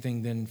the same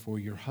thing then for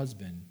your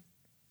husband,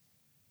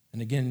 and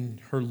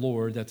again, her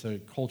Lord, that's a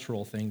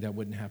cultural thing that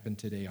wouldn't happen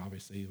today,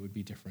 obviously. It would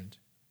be different.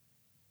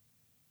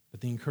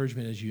 But the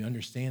encouragement as you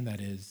understand that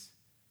is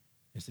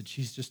that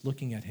she's just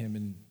looking at him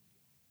and,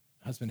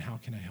 husband, how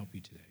can I help you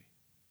today?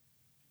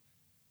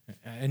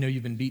 I know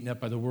you've been beaten up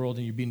by the world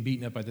and you've been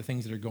beaten up by the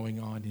things that are going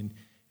on. And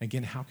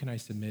again, how can I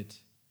submit?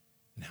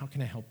 And how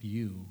can I help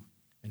you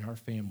and our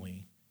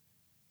family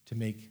to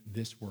make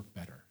this work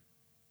better?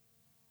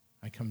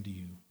 I come to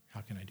you.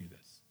 How can I do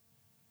this?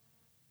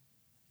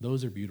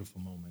 Those are beautiful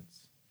moments.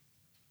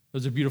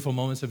 Those are beautiful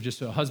moments of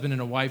just a husband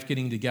and a wife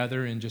getting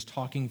together and just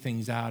talking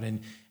things out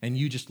and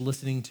you just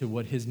listening to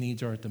what his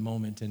needs are at the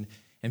moment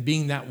and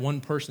being that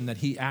one person that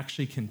he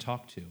actually can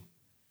talk to.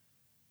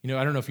 I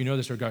don't know if you know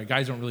this, or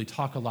guys don't really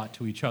talk a lot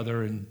to each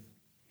other,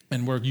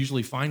 and we're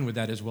usually fine with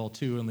that as well,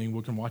 too. I mean,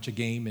 we can watch a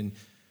game and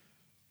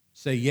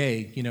say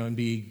yay, and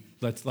be,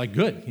 that's like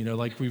good,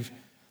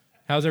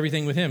 how's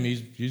everything with him?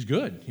 He's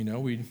good,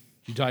 you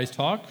guys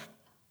talk?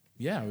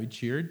 Yeah, we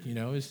cheered, it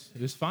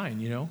was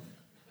fine,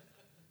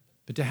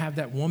 But to have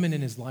that woman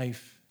in his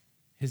life,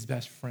 his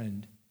best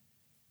friend,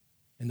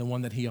 and the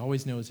one that he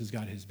always knows has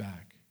got his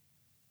back,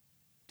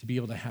 to be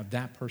able to have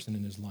that person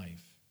in his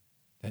life,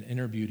 that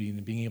inner beauty,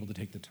 and being able to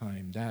take the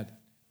time,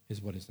 that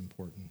is what is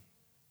important.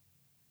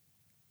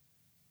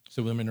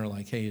 So women are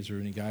like, hey, is there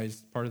any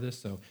guys part of this?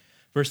 So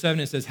verse 7,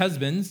 it says,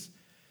 husbands,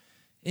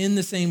 in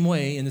the same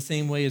way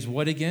as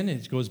what again?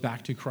 It goes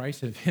back to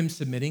Christ, of him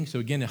submitting. So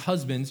again,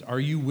 husbands, are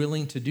you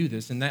willing to do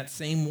this? In that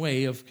same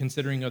way of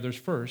considering others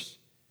first,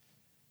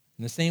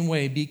 in the same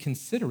way, be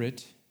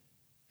considerate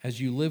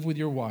as you live with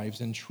your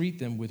wives and treat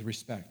them with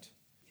respect,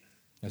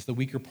 as the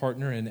weaker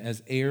partner and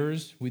as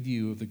heirs with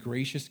you of the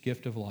gracious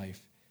gift of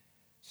life,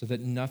 so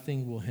that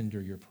nothing will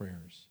hinder your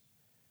prayers.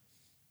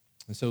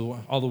 And so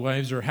all the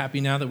wives are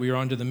happy now that we are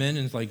on to the men,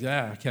 and it's like,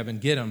 Kevin,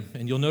 get them.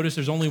 And you'll notice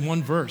there's only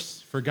one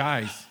verse for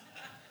guys.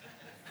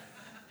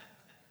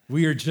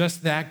 We are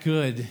just that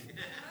good.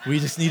 We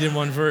just needed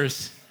one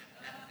verse.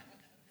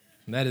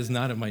 And that is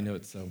not in my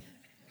notes, so.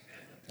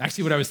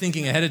 Actually, what I was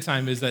thinking ahead of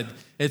time is that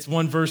it's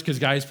one verse because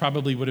guys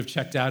probably would have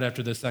checked out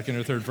after the second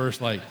or third verse,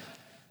 like,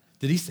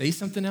 did he say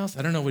something else?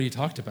 I don't know what he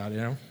talked about,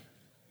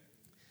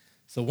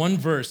 So one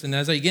verse, and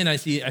I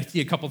see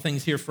a couple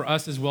things here for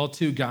us as well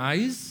too.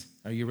 Guys,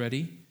 are you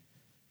ready?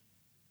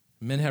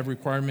 Men have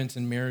requirements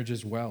in marriage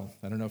as well.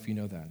 I don't know if you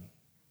know that.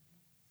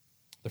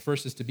 The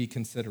first is to be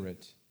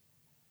considerate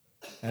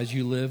as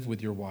you live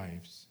with your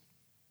wives.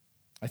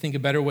 I think a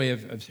better way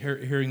of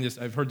hearing this,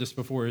 I've heard this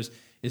before,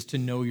 is to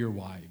know your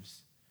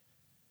wives.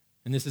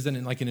 And this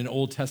isn't like in an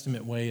Old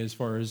Testament way as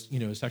far as,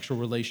 a sexual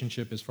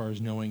relationship, as far as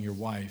knowing your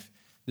wife.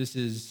 This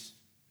is,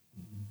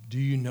 do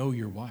you know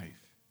your wife?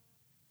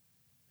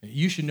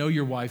 You should know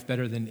your wife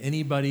better than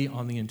anybody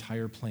on the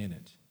entire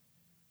planet.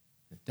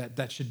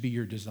 That should be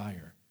your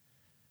desire.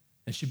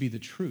 That should be the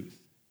truth.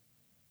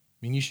 I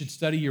mean, you should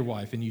study your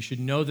wife, and you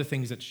should know the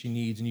things that she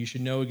needs, and you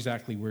should know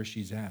exactly where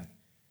she's at.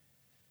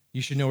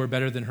 You should know her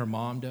better than her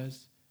mom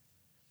does.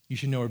 You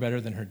should know her better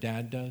than her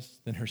dad does,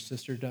 than her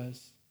sister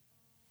does,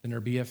 than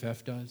her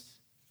BFF does.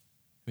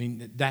 I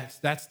mean, that's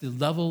the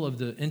level of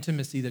the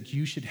intimacy that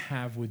you should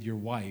have with your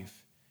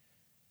wife,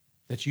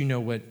 that you know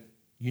what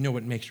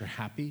makes her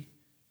happy,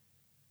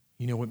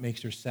 you know what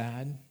makes her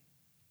sad,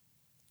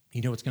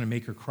 you know what's going to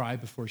make her cry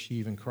before she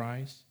even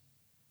cries.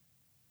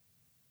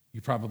 You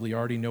probably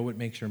already know what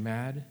makes her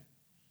mad.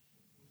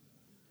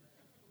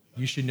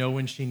 You should know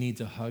when she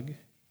needs a hug.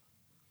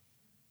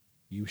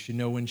 You should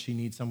know when she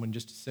needs someone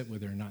just to sit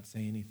with her and not say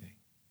anything.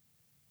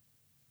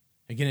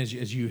 Again,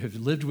 as you have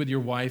lived with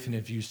your wife, and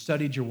if you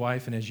studied your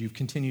wife, and as you've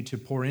continued to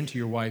pour into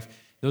your wife,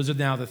 those are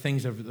now the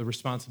things of the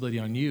responsibility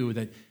on you,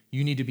 that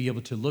you need to be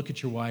able to look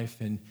at your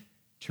wife and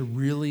to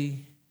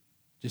really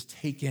just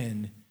take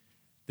in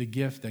the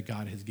gift that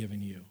God has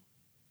given you.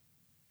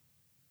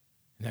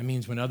 And that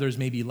means when others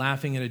may be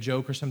laughing at a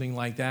joke or something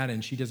like that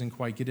and she doesn't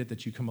quite get it,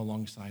 that you come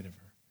alongside of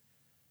her.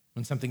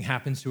 When something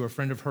happens to a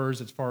friend of hers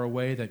that's far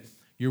away, that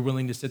you're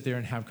willing to sit there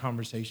and have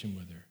conversation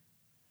with her.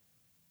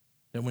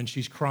 That when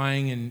she's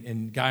crying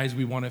and guys,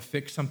 we want to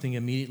fix something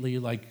immediately,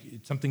 like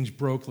something's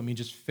broke, let me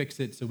just fix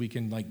it so we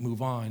can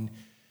move on,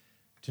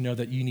 to know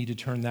that you need to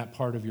turn that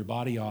part of your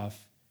body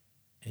off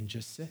and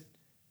just sit.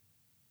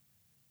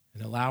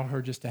 And allow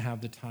her just to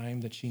have the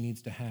time that she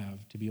needs to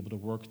have to be able to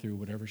work through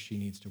whatever she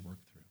needs to work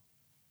through.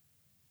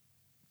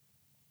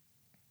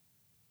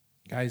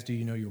 Guys, do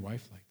you know your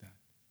wife like that?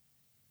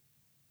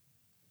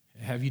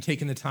 Have you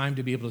taken the time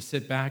to be able to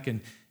sit back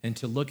and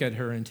to look at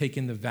her and take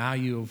in the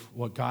value of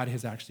what God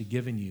has actually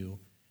given you?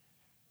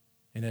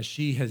 And as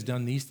she has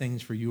done these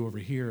things for you over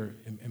here,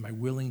 am I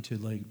willing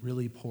to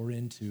really pour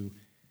into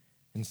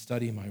and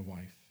study my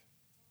wife?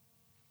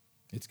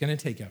 It's going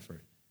to take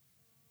effort.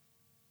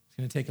 It's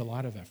going to take a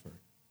lot of effort.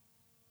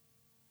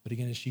 But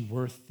again, is she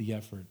worth the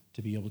effort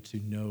to be able to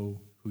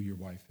know who your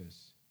wife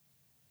is?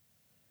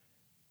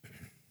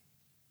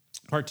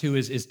 Part two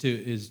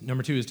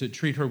number two is to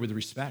treat her with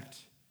respect.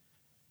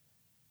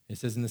 It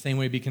says, in the same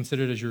way, be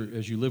considerate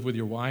as you live with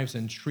your wives,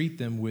 and treat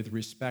them with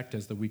respect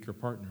as the weaker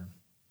partner.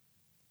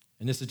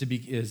 And this is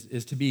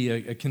to be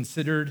a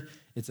considered,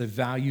 it's a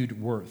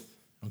valued worth.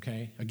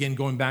 Okay? Again,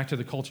 going back to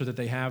the culture that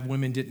they have,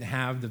 women didn't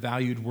have the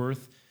valued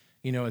worth.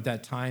 At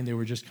that time, they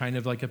were just kind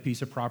of like a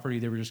piece of property.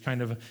 They were just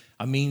kind of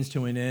a means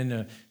to an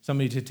end,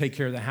 somebody to take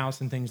care of the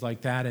house and things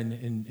like that.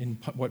 And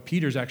what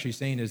Peter's actually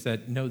saying is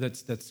that, no,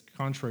 that's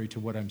contrary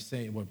to what I'm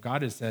saying. What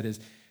God has said is,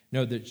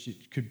 no, that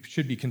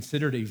should be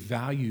considered a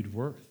valued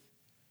worth.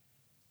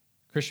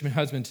 Christian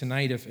husband,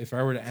 tonight, if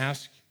I were to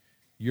ask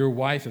your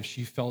wife if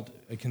she felt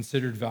a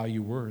considered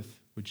value worth,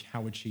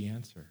 how would she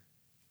answer?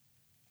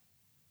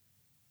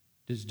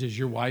 Does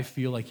your wife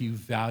feel like you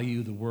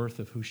value the worth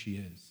of who she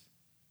is?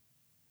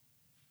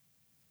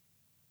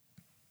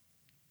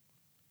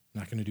 I'm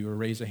not going to do a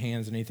raise of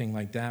hands or anything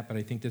like that, but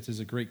I think this is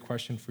a great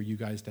question for you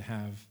guys to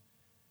have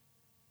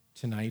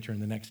tonight or in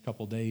the next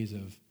couple days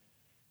of,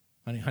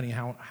 honey,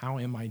 how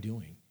am I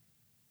doing?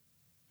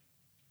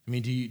 I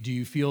mean, do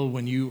you feel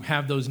when you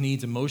have those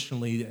needs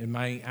emotionally, am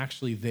I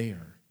actually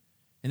there?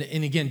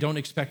 And again, don't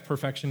expect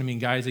perfection. I mean,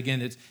 guys,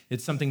 again,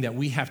 it's something that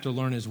we have to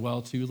learn as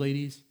well too,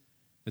 ladies.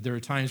 That there are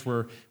times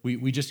where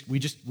we're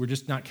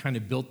just not kind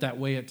of built that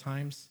way at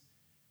times.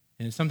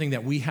 And it's something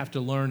that we have to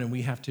learn, and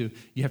you have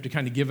to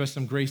kind of give us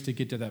some grace to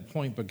get to that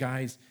point. But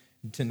guys,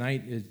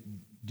 tonight,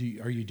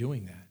 are you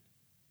doing that?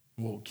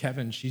 Well,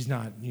 Kevin, she's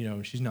not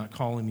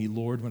calling me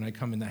Lord when I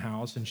come in the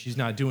house, and she's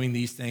not doing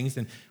these things.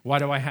 And why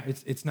do I have?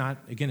 It's not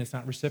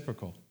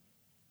reciprocal.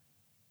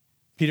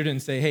 Peter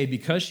didn't say, hey,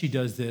 because she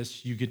does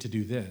this, you get to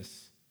do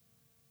this.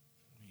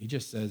 He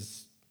just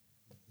says,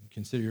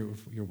 consider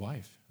your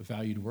wife a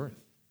valued worth.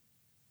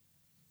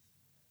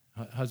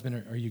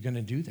 Husband, are you going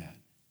to do that?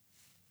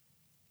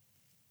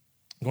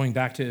 Going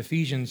back to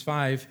Ephesians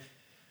 5,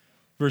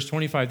 verse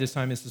 25, this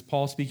time this is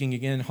Paul speaking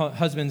again.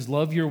 Husbands,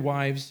 love your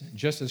wives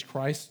just as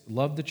Christ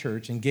loved the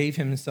church and gave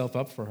himself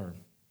up for her,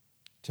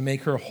 to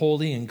make her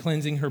holy and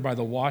cleansing her by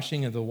the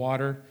washing of the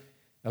water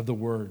of the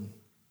word,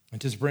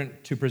 and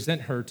to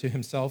present her to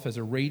himself as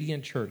a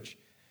radiant church,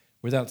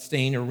 without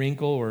stain or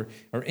wrinkle or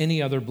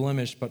any other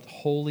blemish, but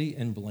holy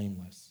and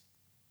blameless.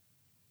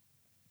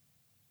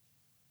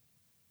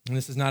 And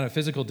this is not a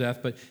physical death,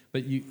 but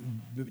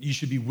you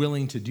should be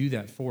willing to do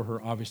that for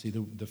her, obviously,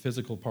 the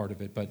physical part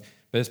of it. But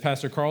as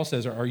Pastor Carl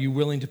says, are you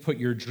willing to put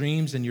your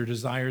dreams and your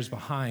desires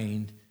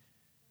behind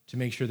to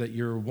make sure that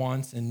your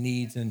wants and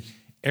needs and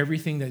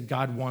everything that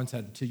God wants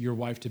to your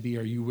wife to be,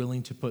 are you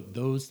willing to put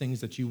those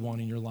things that you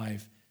want in your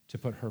life to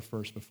put her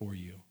first before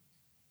you?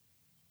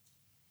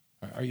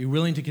 Are you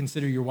willing to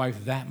consider your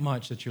wife that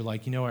much that you're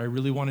like, I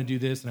really want to do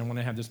this, and I want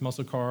to have this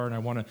muscle car, and I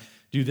want to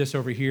do this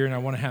over here, and I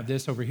want to have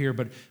this over here,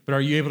 but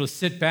are you able to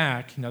sit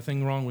back?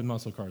 Nothing wrong with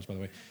muscle cars, by the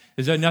way.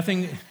 Is there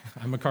nothing?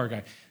 I'm a car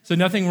guy. So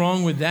nothing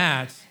wrong with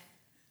that,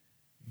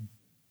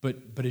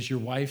 but is your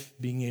wife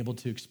being able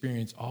to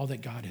experience all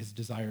that God has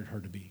desired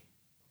her to be?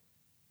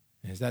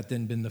 And has that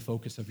then been the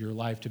focus of your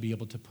life, to be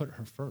able to put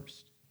her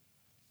first?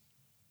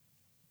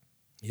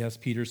 Yes,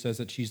 Peter says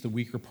that she's the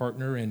weaker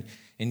partner, and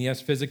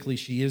yes, physically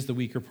she is the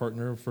weaker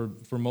partner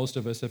for most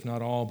of us, if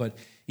not all, but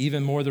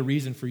even more the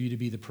reason for you to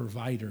be the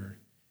provider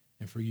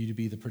and for you to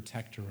be the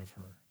protector of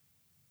her,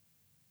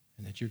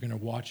 and that you're going to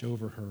watch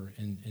over her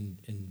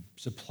and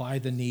supply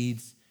the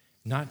needs,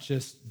 not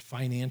just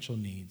financial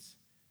needs,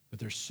 but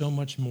there's so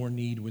much more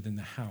need within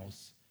the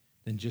house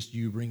than just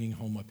you bringing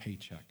home a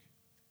paycheck.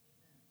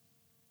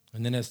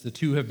 And then as the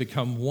two have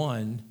become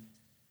one,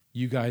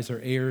 you guys are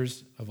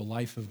heirs of a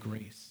life of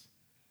grace.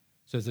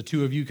 So as the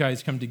two of you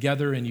guys come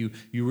together and you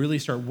really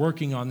start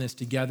working on this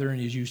together,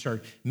 and as you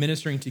start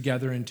ministering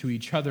together and to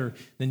each other,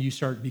 then you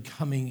start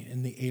becoming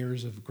in the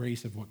heirs of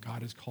grace of what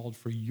God has called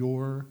for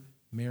your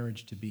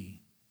marriage to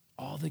be,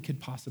 all that could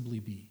possibly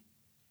be.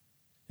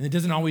 And it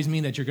doesn't always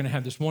mean that you're going to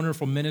have this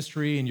wonderful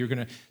ministry and you're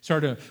going to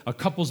start a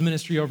couples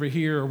ministry over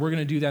here, or we're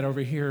going to do that over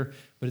here,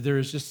 but there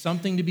is just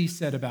something to be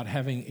said about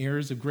having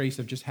heirs of grace,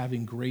 of just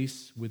having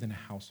grace within a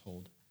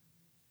household,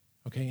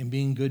 okay, and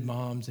being good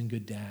moms and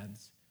good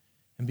dads,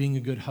 and being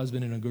a good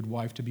husband and a good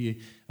wife, to be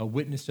a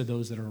witness to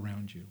those that are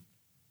around you.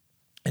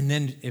 And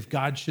then if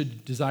God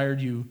should desire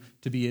you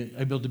to be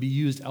able to be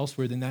used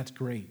elsewhere, then that's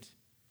great.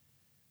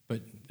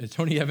 But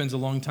Tony Evans a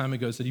long time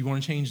ago said, you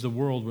want to change the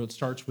world, well, it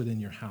starts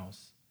within your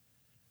house.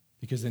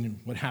 Because then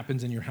what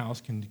happens in your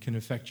house can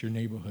affect your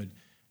neighborhood,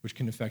 which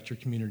can affect your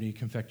community,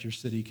 can affect your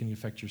city, can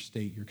affect your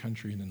state, your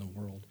country, and then the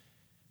world.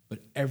 But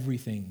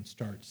everything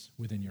starts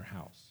within your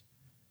house.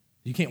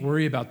 You can't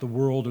worry about the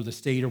world or the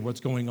state or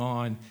what's going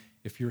on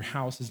if your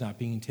house is not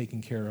being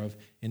taken care of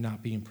and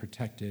not being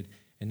protected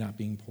and not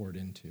being poured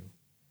into.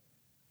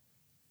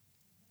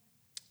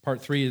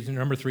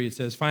 Number 3, it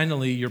says,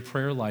 finally, your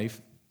prayer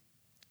life,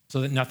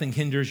 so that nothing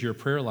hinders your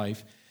prayer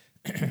life.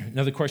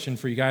 Another question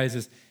for you guys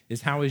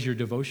is how is your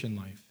devotion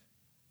life?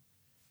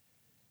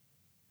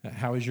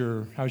 How's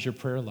your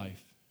prayer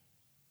life?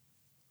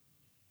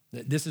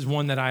 This is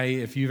one that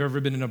if you've ever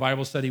been in a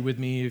Bible study with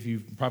me, if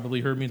you've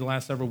probably heard me the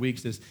last several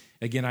weeks, is,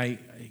 again, I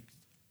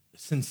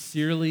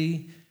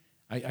sincerely,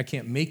 I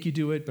can't make you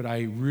do it, but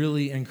I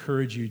really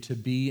encourage you to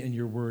be in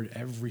your word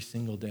every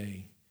single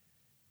day.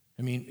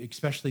 I mean,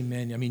 especially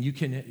men. I mean, you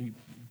can,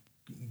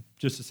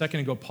 just a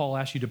second ago, Paul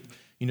asked you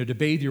to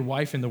bathe your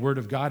wife in the word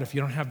of God. If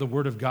you don't have the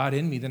word of God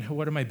in me, then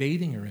what am I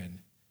bathing her in?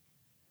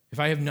 If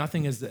I have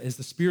nothing as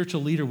the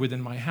spiritual leader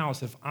within my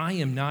house, if I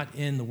am not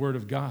in the word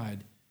of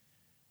God,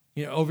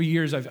 over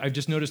years, I've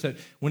just noticed that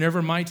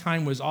whenever my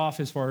time was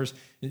off, as far as,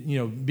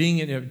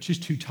 being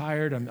just too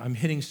tired, I'm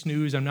hitting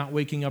snooze, I'm not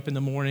waking up in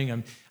the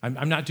morning,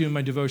 I'm not doing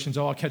my devotions,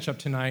 I'll catch up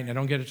tonight, and I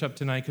don't get up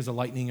tonight because the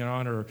lightning are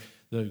on or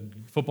the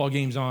football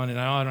game's on, and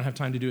I don't have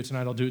time to do it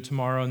tonight, I'll do it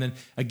tomorrow, and then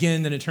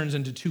again, then it turns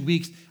into 2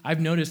 weeks. I've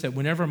noticed that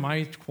whenever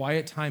my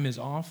quiet time is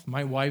off,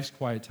 my wife's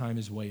quiet time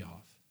is way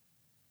off.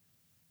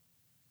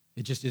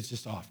 It's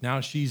just off.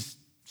 Now she's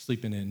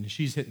sleeping in,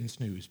 she's hitting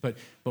snooze. But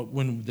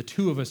when the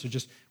two of us are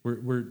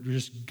we're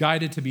just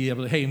guided to be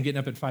able to, hey, I'm getting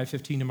up at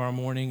 5:15 tomorrow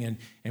morning,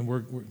 and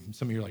we're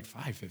some of you are like,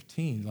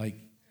 5:15? Like,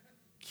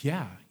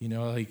 yeah,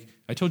 like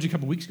I told you a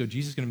couple weeks ago,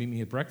 Jesus is going to meet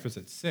me at breakfast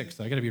at 6,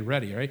 so I got to be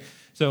ready, right?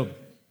 So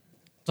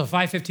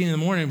 5:15 in the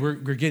morning,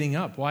 we're getting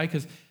up. Why?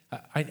 Because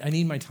I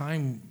need my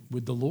time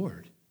with the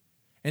Lord.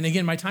 And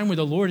again, my time with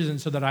the Lord isn't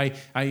so that I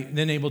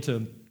then able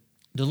to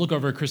look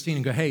over at Christine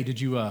and go, hey, did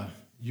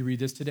you read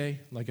this today?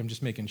 Like, I'm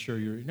just making sure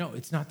no,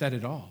 it's not that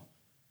at all.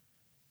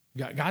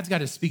 God's got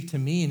to speak to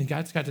me, and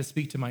God's got to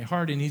speak to my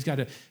heart, and he's got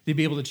to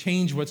be able to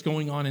change what's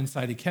going on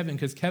inside of Kevin,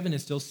 because Kevin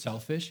is still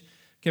selfish.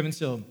 Kevin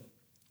still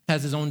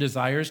has his own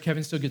desires.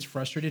 Kevin still gets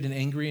frustrated and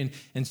angry,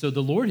 and so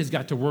the Lord has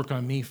got to work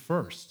on me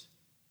first.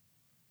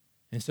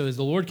 And so as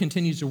the Lord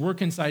continues to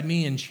work inside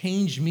me and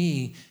change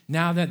me,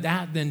 now that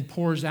then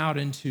pours out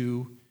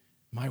into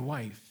my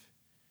wife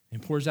and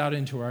pours out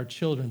into our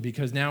children,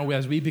 because now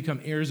as we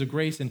become heirs of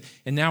grace and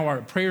now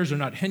our prayers are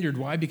not hindered.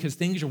 Why? Because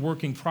things are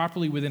working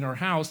properly within our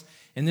house,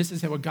 and this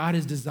is what God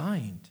has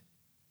designed.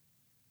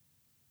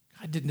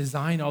 God didn't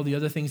design all the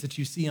other things that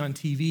you see on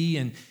TV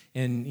and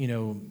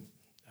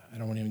I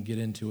don't want to even get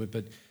into it,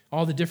 but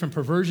all the different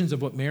perversions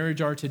of what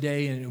marriage are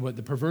today and what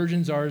the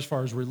perversions are as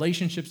far as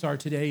relationships are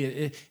today,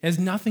 it has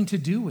nothing to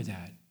do with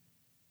that.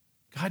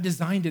 God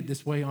designed it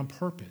this way on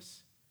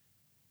purpose.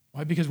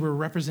 Why? Because we're a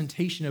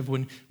representation of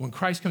when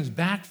Christ comes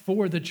back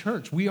for the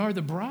church. We are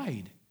the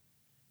bride.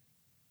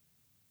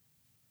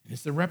 And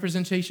it's the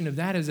representation of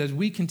that as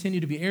we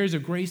continue to be heirs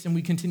of grace and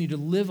we continue to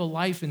live a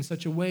life in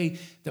such a way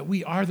that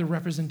we are the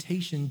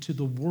representation to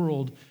the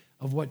world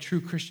of what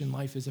true Christian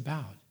life is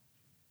about.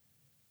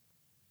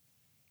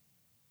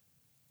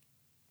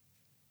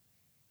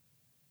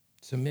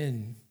 So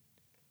men,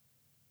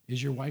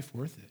 is your wife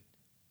worth it?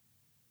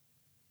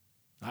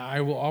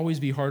 I will always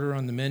be harder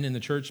on the men in the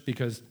church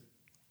because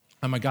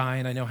I'm a guy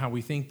and I know how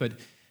we think, but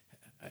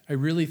I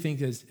really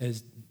think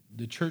as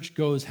the church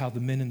goes, how the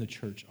men in the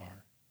church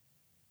are.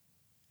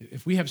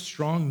 If we have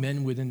strong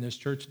men within this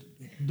church,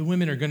 the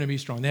women are going to be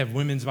strong. They have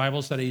women's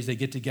Bible studies. They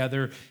get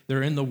together.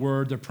 They're in the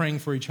Word. They're praying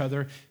for each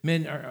other.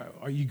 Men,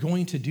 are you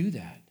going to do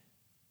that?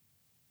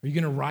 Are you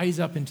going to rise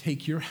up and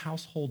take your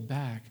household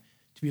back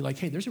to be like,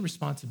 hey, there's a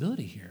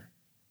responsibility here.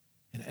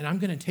 And I'm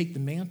going to take the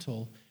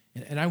mantle,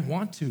 and I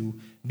want to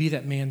be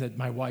that man that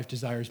my wife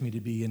desires me to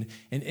be. And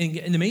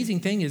the amazing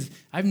thing is,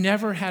 I've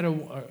never had a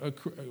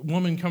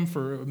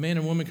man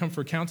and woman come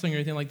for counseling or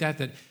anything like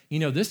that,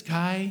 this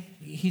guy,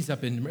 he's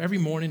up in every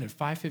morning at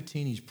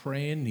 5:15, he's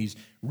praying, and he's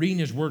reading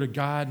his word of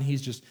God, and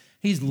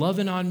he's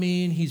loving on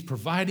me, and he's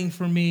providing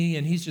for me,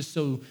 and he's just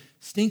so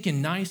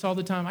stinking nice all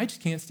the time. I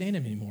just can't stand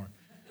him anymore.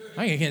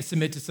 I can't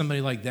submit to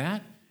somebody like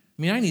that.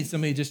 I need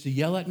somebody just to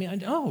yell at me.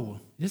 No,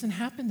 it doesn't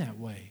happen that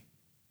way.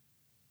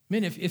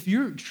 Man, if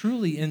you're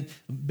truly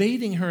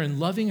bathing her and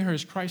loving her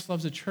as Christ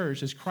loves the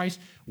church, as Christ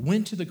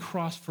went to the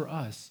cross for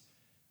us,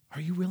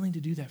 are you willing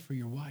to do that for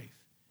your wife?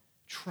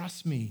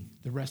 Trust me,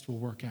 the rest will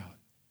work out.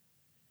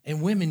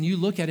 And women, you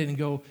look at it and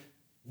go,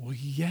 well,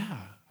 yeah,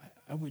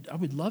 I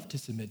would love to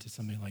submit to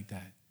somebody like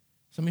that.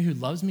 Somebody who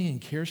loves me and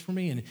cares for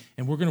me,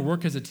 and we're going to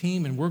work as a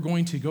team, and we're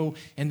going to go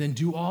and then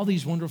do all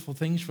these wonderful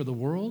things for the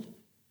world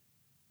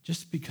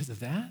just because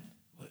of that?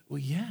 Well,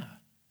 yeah,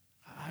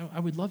 I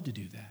would love to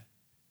do that.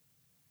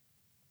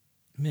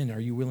 Men, are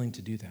you willing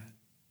to do that?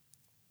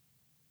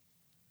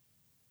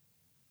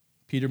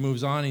 Peter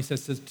moves on. He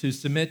says to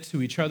submit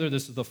to each other.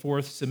 This is the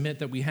fourth submit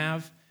that we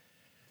have.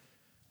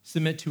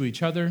 Submit to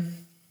each other.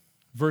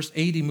 Verse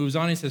 8, he moves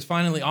on. He says,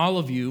 finally, all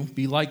of you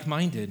be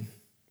like-minded,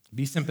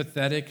 be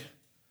sympathetic,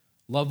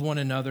 love one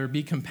another,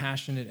 be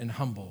compassionate and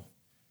humble.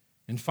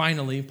 And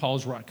finally,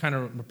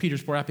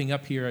 Peter's wrapping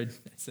up here. I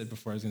said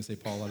before I was going to say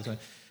Paul a lot of times.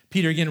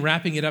 Peter, again,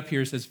 wrapping it up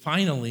here, says,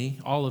 finally,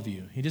 all of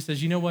you. He just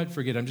says, you know what?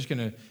 Forget it. I'm just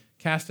going to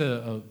cast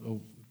a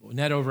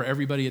net over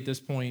everybody at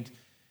this point,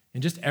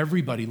 and just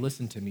everybody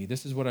listen to me.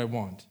 This is what I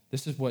want.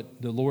 This is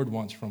what the Lord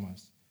wants from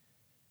us.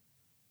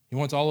 He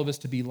wants all of us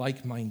to be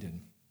like-minded,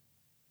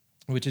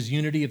 which is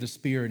unity of the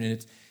Spirit.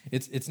 And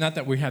it's not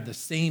that we have the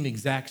same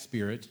exact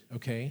Spirit,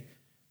 okay,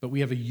 but we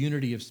have a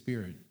unity of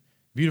spirit.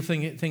 The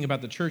beautiful thing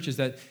about the church is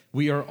that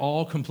we are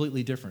all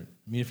completely different.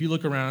 If you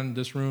look around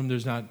this room,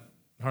 there's not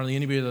hardly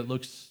anybody that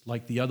looks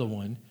like the other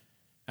one.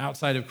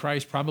 Outside of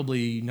Christ,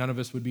 probably none of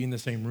us would be in the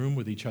same room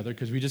with each other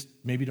because we just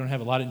maybe don't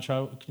have a lot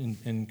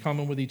in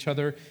common with each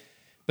other.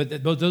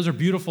 But those are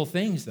beautiful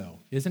things, though,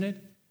 isn't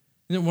it?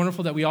 Isn't it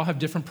wonderful that we all have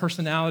different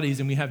personalities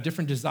and we have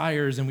different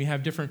desires and we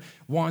have different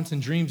wants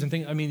and dreams and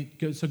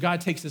things? So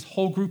God takes this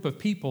whole group of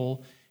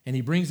people and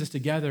he brings us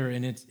together,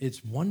 and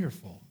it's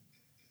wonderful.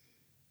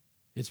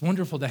 It's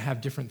wonderful to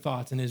have different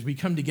thoughts. And as we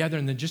come together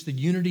and then just the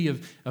unity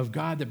of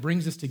God that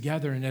brings us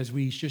together, and as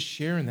we just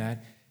share in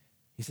that,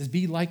 he says,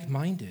 be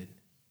like-minded.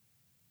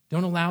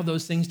 Don't allow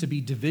those things to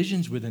be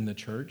divisions within the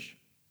church,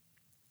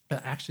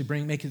 but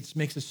actually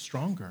makes us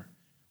stronger.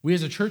 We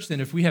as a church, then,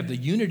 if we have the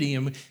unity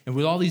and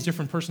with all these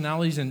different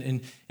personalities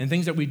and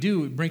things that we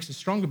do, it makes us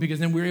stronger because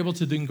then we're able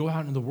to then go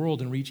out in the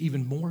world and reach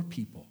even more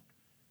people.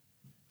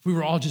 If we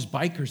were all just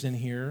bikers in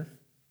here,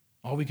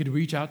 all we could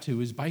reach out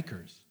to is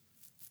bikers.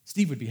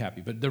 Steve would be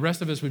happy, but the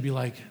rest of us would be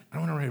like, I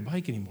don't want to ride a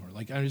bike anymore.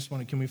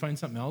 Can we find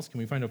something else? Can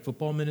we find a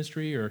football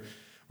ministry or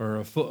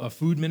a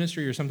food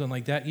ministry or something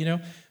like that,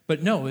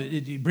 But no,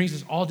 it brings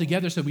us all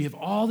together so we have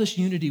all this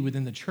unity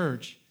within the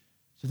church,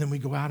 so then we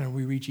go out and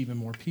we reach even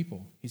more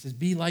people. He says,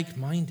 be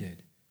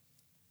like-minded,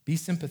 be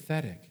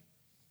sympathetic.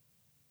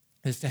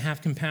 It's to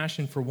have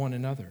compassion for one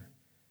another.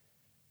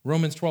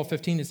 Romans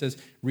 12:15, it says,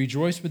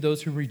 rejoice with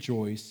those who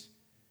rejoice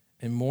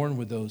and mourn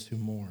with those who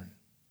mourn.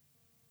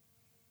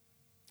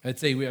 I'd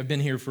say I've been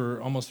here for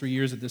almost 3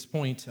 years at this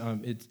point.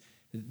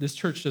 This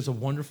church does a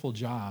wonderful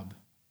job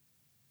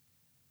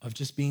of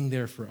just being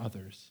there for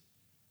others,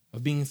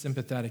 of being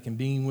sympathetic and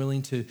being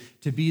willing to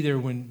be there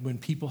when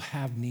people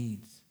have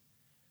needs.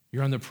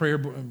 You're on the prayer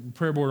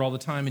board all the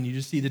time, and you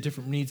just see the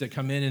different needs that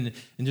come in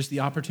and just the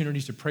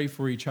opportunities to pray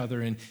for each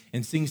other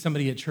and seeing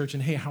somebody at church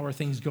and, hey, how are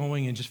things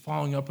going, and just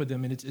following up with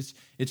them. And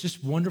it's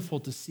just wonderful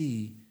to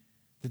see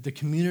that the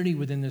community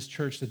within this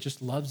church that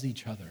just loves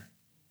each other.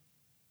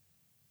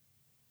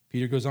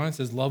 Peter goes on and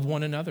says, love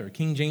one another.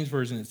 King James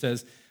Version, it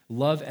says,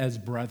 love as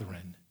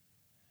brethren.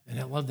 And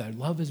I love that.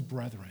 Love as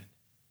brethren.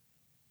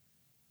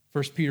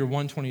 1 Peter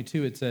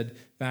 1:22, it said,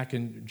 back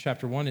in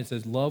chapter 1, it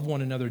says, love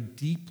one another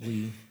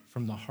deeply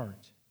from the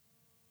heart.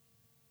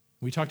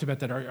 We talked about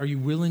that. Are you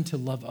willing to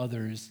love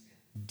others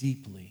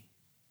deeply?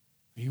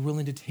 Are you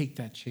willing to take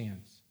that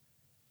chance?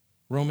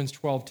 Romans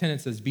 12:10,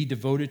 it says, be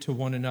devoted to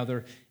one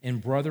another in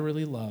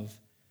brotherly love.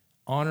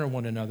 Honor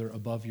one another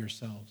above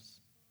yourselves.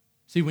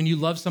 See, when you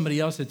love somebody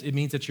else, it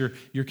means that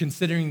you're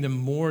considering them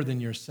more than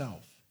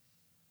yourself.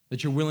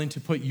 that you're willing to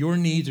put your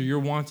needs or your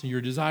wants and your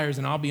desires.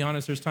 And I'll be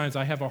honest, there's times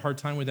I have a hard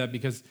time with that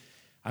because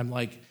I'm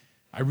like,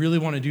 I really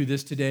want to do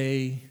this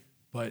today,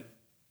 but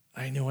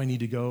I know I need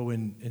to go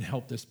and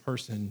help this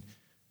person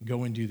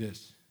go and do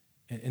this.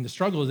 And the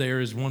struggle there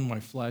is one, my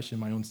flesh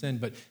and my own sin,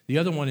 but the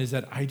other one is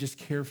that I just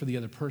care for the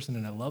other person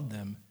and I love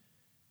them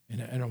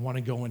and I want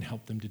to go and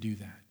help them to do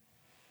that.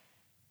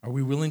 Are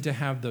we willing to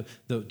have to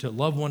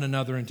love one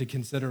another and to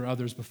consider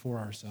others before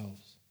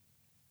ourselves?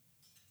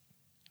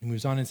 He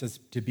moves on and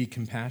says to be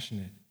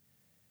compassionate.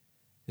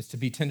 It's to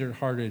be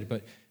tenderhearted,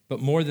 but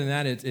more than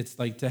that, it's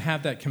like to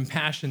have that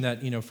compassion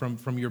that,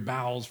 from your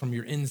bowels, from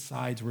your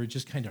insides, where it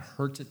just kind of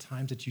hurts at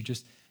times, that you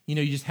just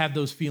have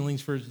those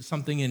feelings for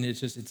something and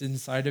it's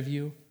inside of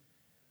you.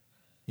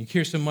 You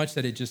care so much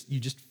that you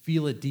just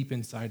feel it deep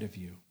inside of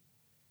you.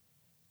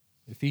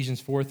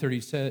 Ephesians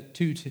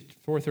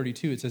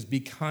 4:32, it says, be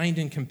kind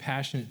and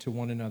compassionate to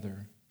one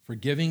another,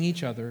 forgiving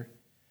each other,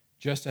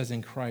 just as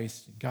in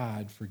Christ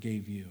God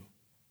forgave you.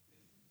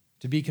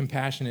 To be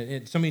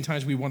compassionate. So many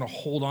times we want to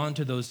hold on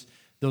to those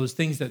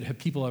things that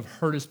people have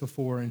hurt us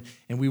before, and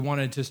we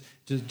want to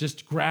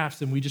just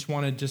grasp, and we just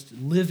want to just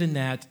live in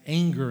that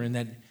anger and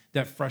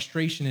that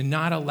frustration and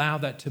not allow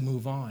that to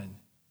move on.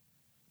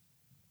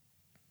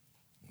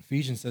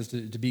 Ephesians says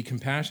to be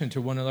compassionate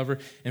to one another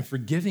and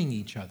forgiving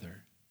each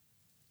other.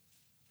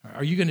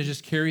 Are you going to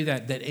just carry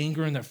that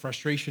anger and that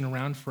frustration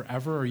around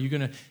forever? Or are you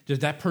going to, does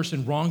that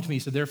person wronged me,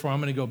 so therefore I'm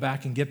going to go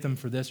back and get them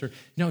for this? Or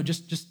no,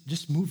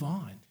 just move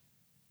on.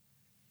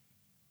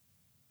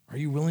 Are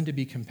you willing to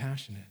be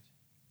compassionate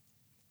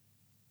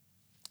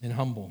and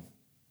humble?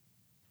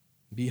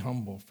 Be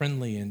humble,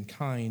 friendly, and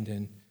kind.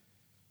 And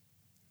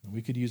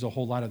we could use a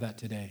whole lot of that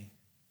today.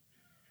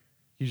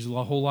 Use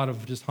a whole lot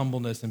of just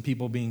humbleness and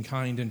people being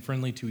kind and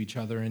friendly to each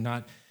other and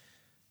not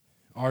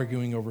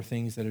arguing over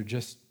things that are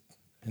just,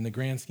 in the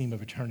grand scheme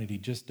of eternity,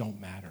 just don't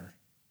matter.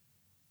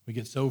 We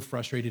get so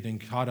frustrated and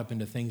caught up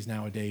into things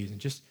nowadays, and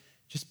just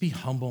be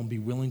humble and be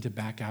willing to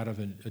back out of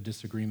a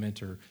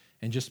disagreement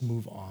and just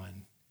move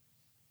on.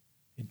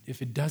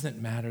 If it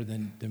doesn't matter,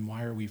 then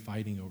why are we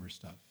fighting over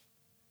stuff?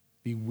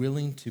 Be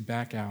willing to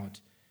back out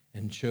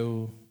and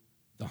show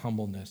the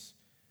humbleness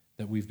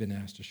that we've been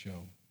asked to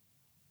show.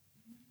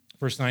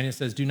 Verse 9, it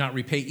says, do not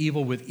repay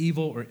evil with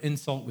evil or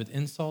insult with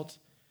insult.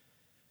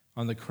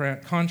 On the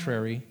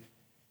contrary,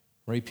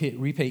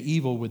 repay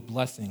evil with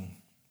blessing,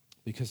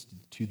 because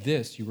to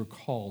this you were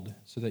called,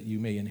 so that you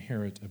may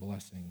inherit a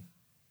blessing.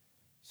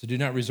 So do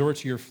not resort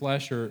to your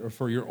flesh or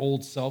for your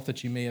old self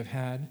that you may have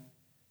had.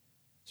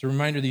 It's a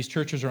reminder these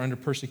churches are under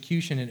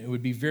persecution, and it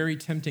would be very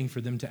tempting for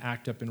them to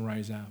act up and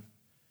rise up.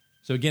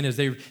 So again, as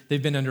they've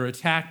been under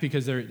attack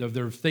because of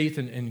their faith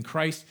in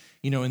Christ,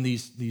 in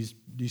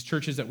these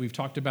churches that we've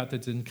talked about,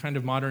 that's in kind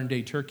of modern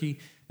day Turkey,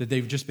 that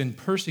they've just been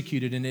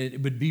persecuted, and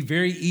it would be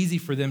very easy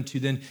for them to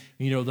then,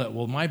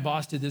 well, my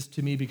boss did this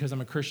to me because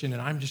I'm a Christian,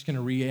 and I'm just going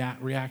to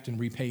react and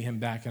repay him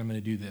back, and I'm going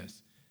to do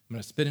this. I'm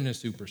going to spit in his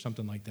soup or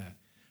something like that,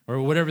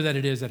 or whatever that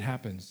it is that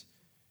happens.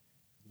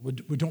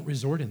 We don't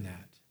resort in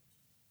that.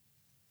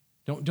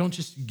 Don't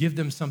just give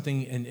them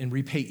something and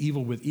repay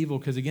evil with evil,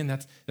 because again,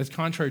 that's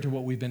contrary to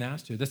what we've been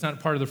asked to. That's not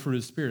part of the fruit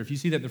of the Spirit. If you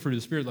see that in the fruit of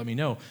the Spirit, let me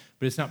know,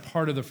 but it's not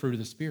part of the fruit of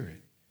the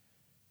Spirit.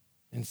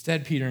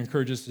 Instead, Peter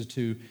encourages us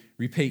to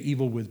repay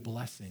evil with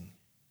blessing.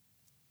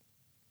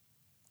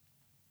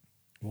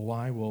 Well,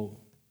 why? Well,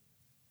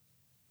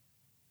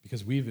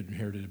 because we've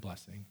inherited a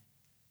blessing.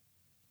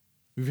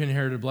 We've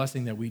inherited a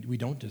blessing that we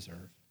don't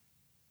deserve.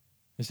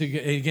 And so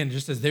again,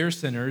 just as they're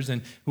sinners,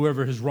 and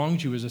whoever has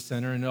wronged you is a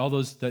sinner, and all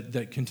those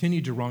that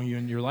continue to wrong you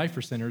in your life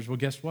are sinners, well,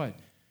 guess what?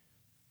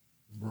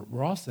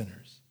 We're all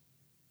sinners.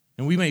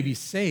 And we may be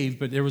saved,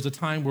 but there was a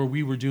time where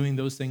we were doing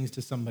those things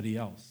to somebody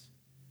else.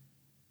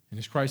 And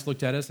as Christ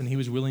looked at us and he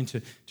was willing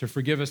to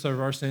forgive us of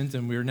our sins,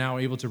 and we're now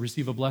able to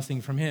receive a blessing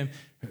from him,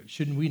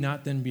 shouldn't we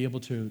not then be able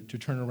to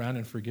turn around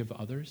and forgive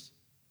others?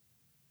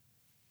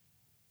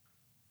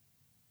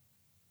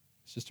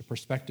 It's just a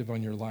perspective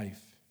on your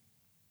life.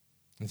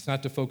 It's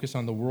not to focus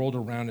on the world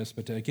around us,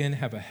 but to, again,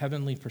 have a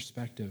heavenly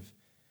perspective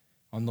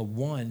on the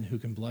one who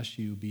can bless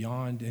you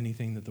beyond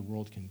anything that the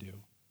world can do.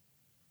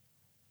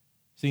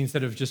 See,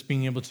 instead of just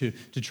being able to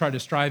try to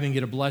strive and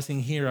get a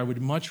blessing here, I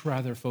would much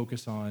rather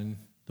focus on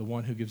the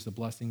one who gives the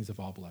blessings of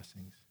all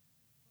blessings.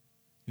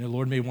 The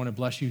Lord may want to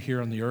bless you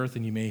here on the earth,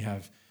 and you may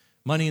have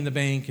money in the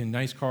bank and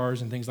nice cars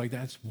and things like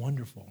that. It's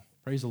wonderful.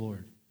 Praise the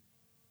Lord.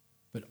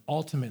 But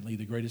ultimately,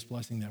 the greatest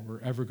blessing that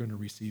we're ever going to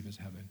receive is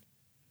heaven.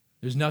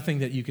 There's nothing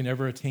that you can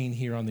ever attain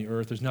here on the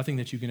earth. There's nothing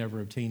that you can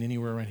ever obtain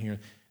anywhere around here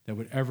that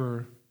would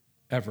ever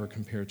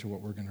compare to what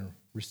we're going to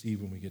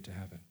receive when we get to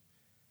heaven.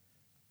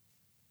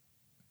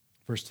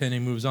 Verse 10, he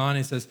moves on.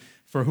 He says,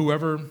 for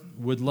whoever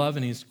would love,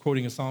 and he's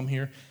quoting a psalm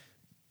here,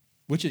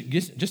 which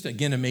is just,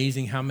 again,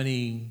 amazing how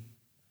many,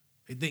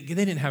 they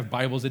didn't have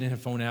Bibles, they didn't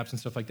have phone apps and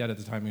stuff like that at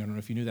the time. I don't know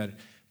if you knew that.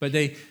 But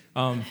they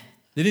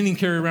didn't even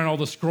carry around all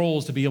the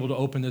scrolls to be able to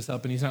open this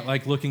up, and he's not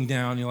like looking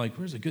down, you're like,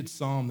 where's a good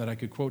psalm that I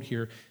could quote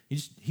here?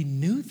 He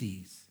knew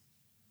these.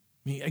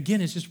 I mean,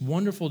 again, it's just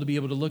wonderful to be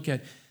able to look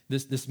at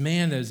This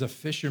man that is a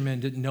fisherman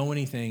didn't know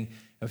anything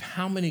of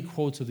how many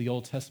quotes of the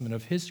Old Testament,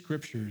 of his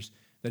scriptures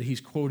that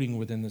he's quoting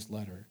within this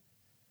letter.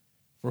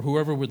 For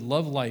whoever would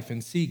love life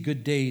and see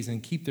good days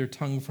and keep their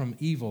tongue from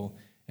evil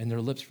and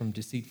their lips from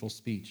deceitful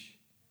speech.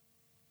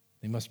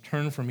 They must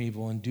turn from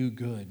evil and do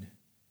good.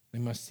 They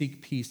must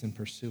seek peace and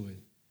pursue it.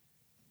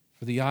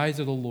 For the eyes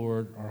of the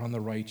Lord are on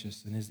the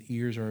righteous, and his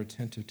ears are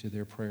attentive to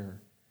their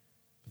prayer.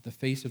 But the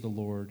face of the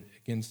Lord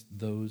against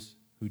those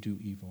who do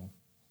evil.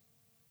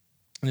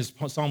 And this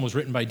psalm was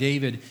written by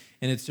David,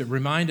 and it's to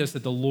remind us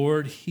that the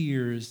Lord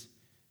hears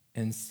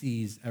and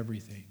sees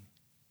everything.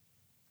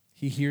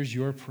 He hears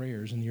your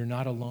prayers, and you're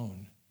not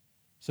alone.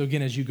 So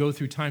again, as you go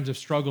through times of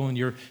struggle and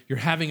you're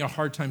having a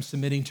hard time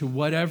submitting to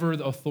whatever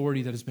the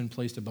authority that has been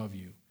placed above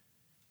you,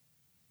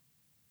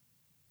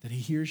 that he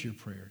hears your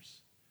prayers.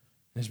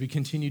 And as we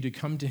continue to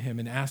come to him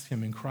and ask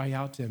him and cry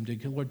out to him,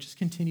 Lord, just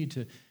continue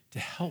to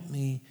help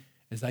me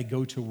as I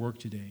go to work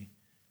today.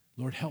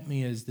 Lord, help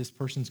me as this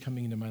person's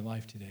coming into my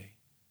life today.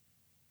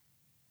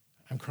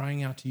 I'm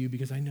crying out to you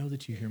because I know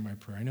that you hear my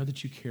prayer. I know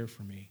that you care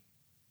for me.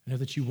 I know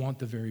that you want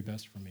the very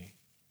best for me.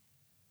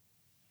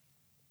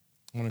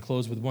 I want to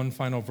close with one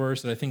final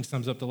verse that I think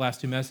sums up the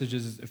last two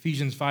messages.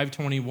 Ephesians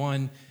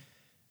 5:21.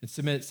 It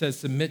says,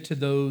 submit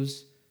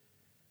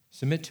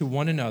to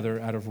one another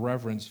out of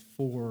reverence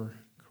for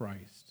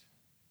Christ.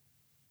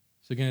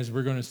 So again, as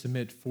we're going to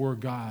submit for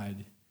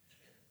God,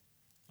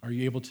 are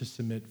you able to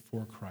submit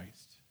for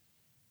Christ?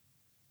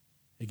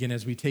 Again,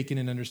 as we take in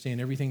and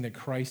understand everything that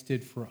Christ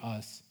did for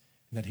us,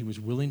 and that he was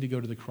willing to go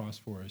to the cross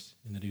for us,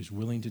 and that he was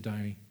willing to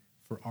die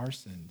for our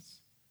sins,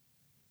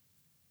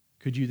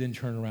 could you then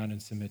turn around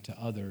and submit to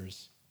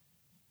others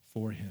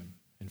for him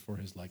and for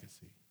his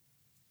legacy?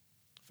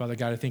 Father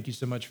God, I thank you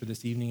so much for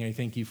this evening. I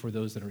thank you for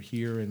those that are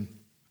here. And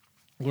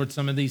Lord,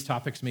 some of these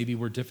topics maybe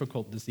were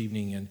difficult this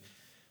evening. And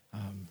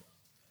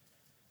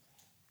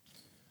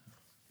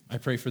I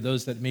pray for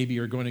those that maybe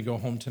are going to go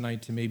home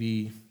tonight to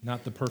maybe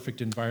not the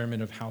perfect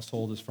environment of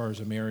household as far as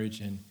a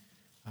marriage. And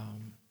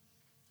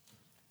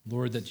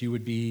Lord, that you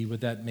would be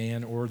with that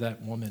man or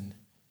that woman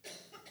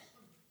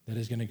that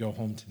is going to go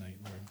home tonight,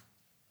 Lord.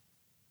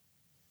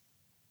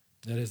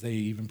 That as they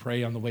even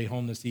pray on the way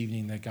home this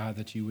evening, that God,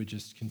 that you would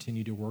just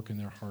continue to work in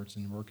their hearts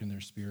and work in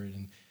their spirit.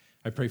 And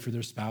I pray for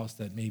their spouse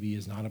that maybe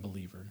is not a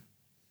believer.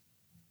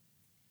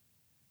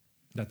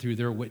 That through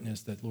their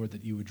witness, that Lord,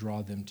 that you would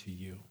draw them to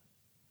you.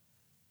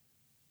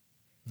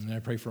 And I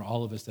pray for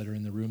all of us that are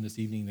in the room this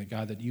evening, that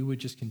God, that you would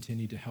just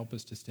continue to help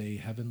us to stay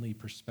heavenly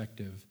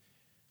perspective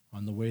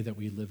on the way that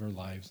we live our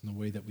lives and the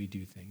way that we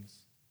do things.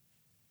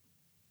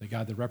 That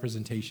God, the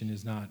representation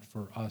is not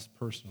for us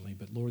personally,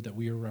 but Lord, that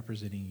we are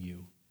representing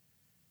you.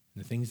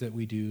 And the things that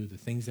we do, the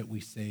things that we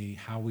say,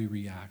 how we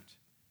react.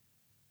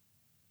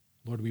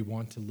 Lord, we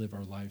want to live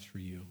our lives for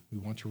you. We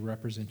want to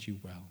represent you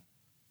well.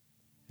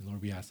 And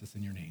Lord, we ask this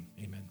in your name.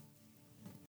 Amen.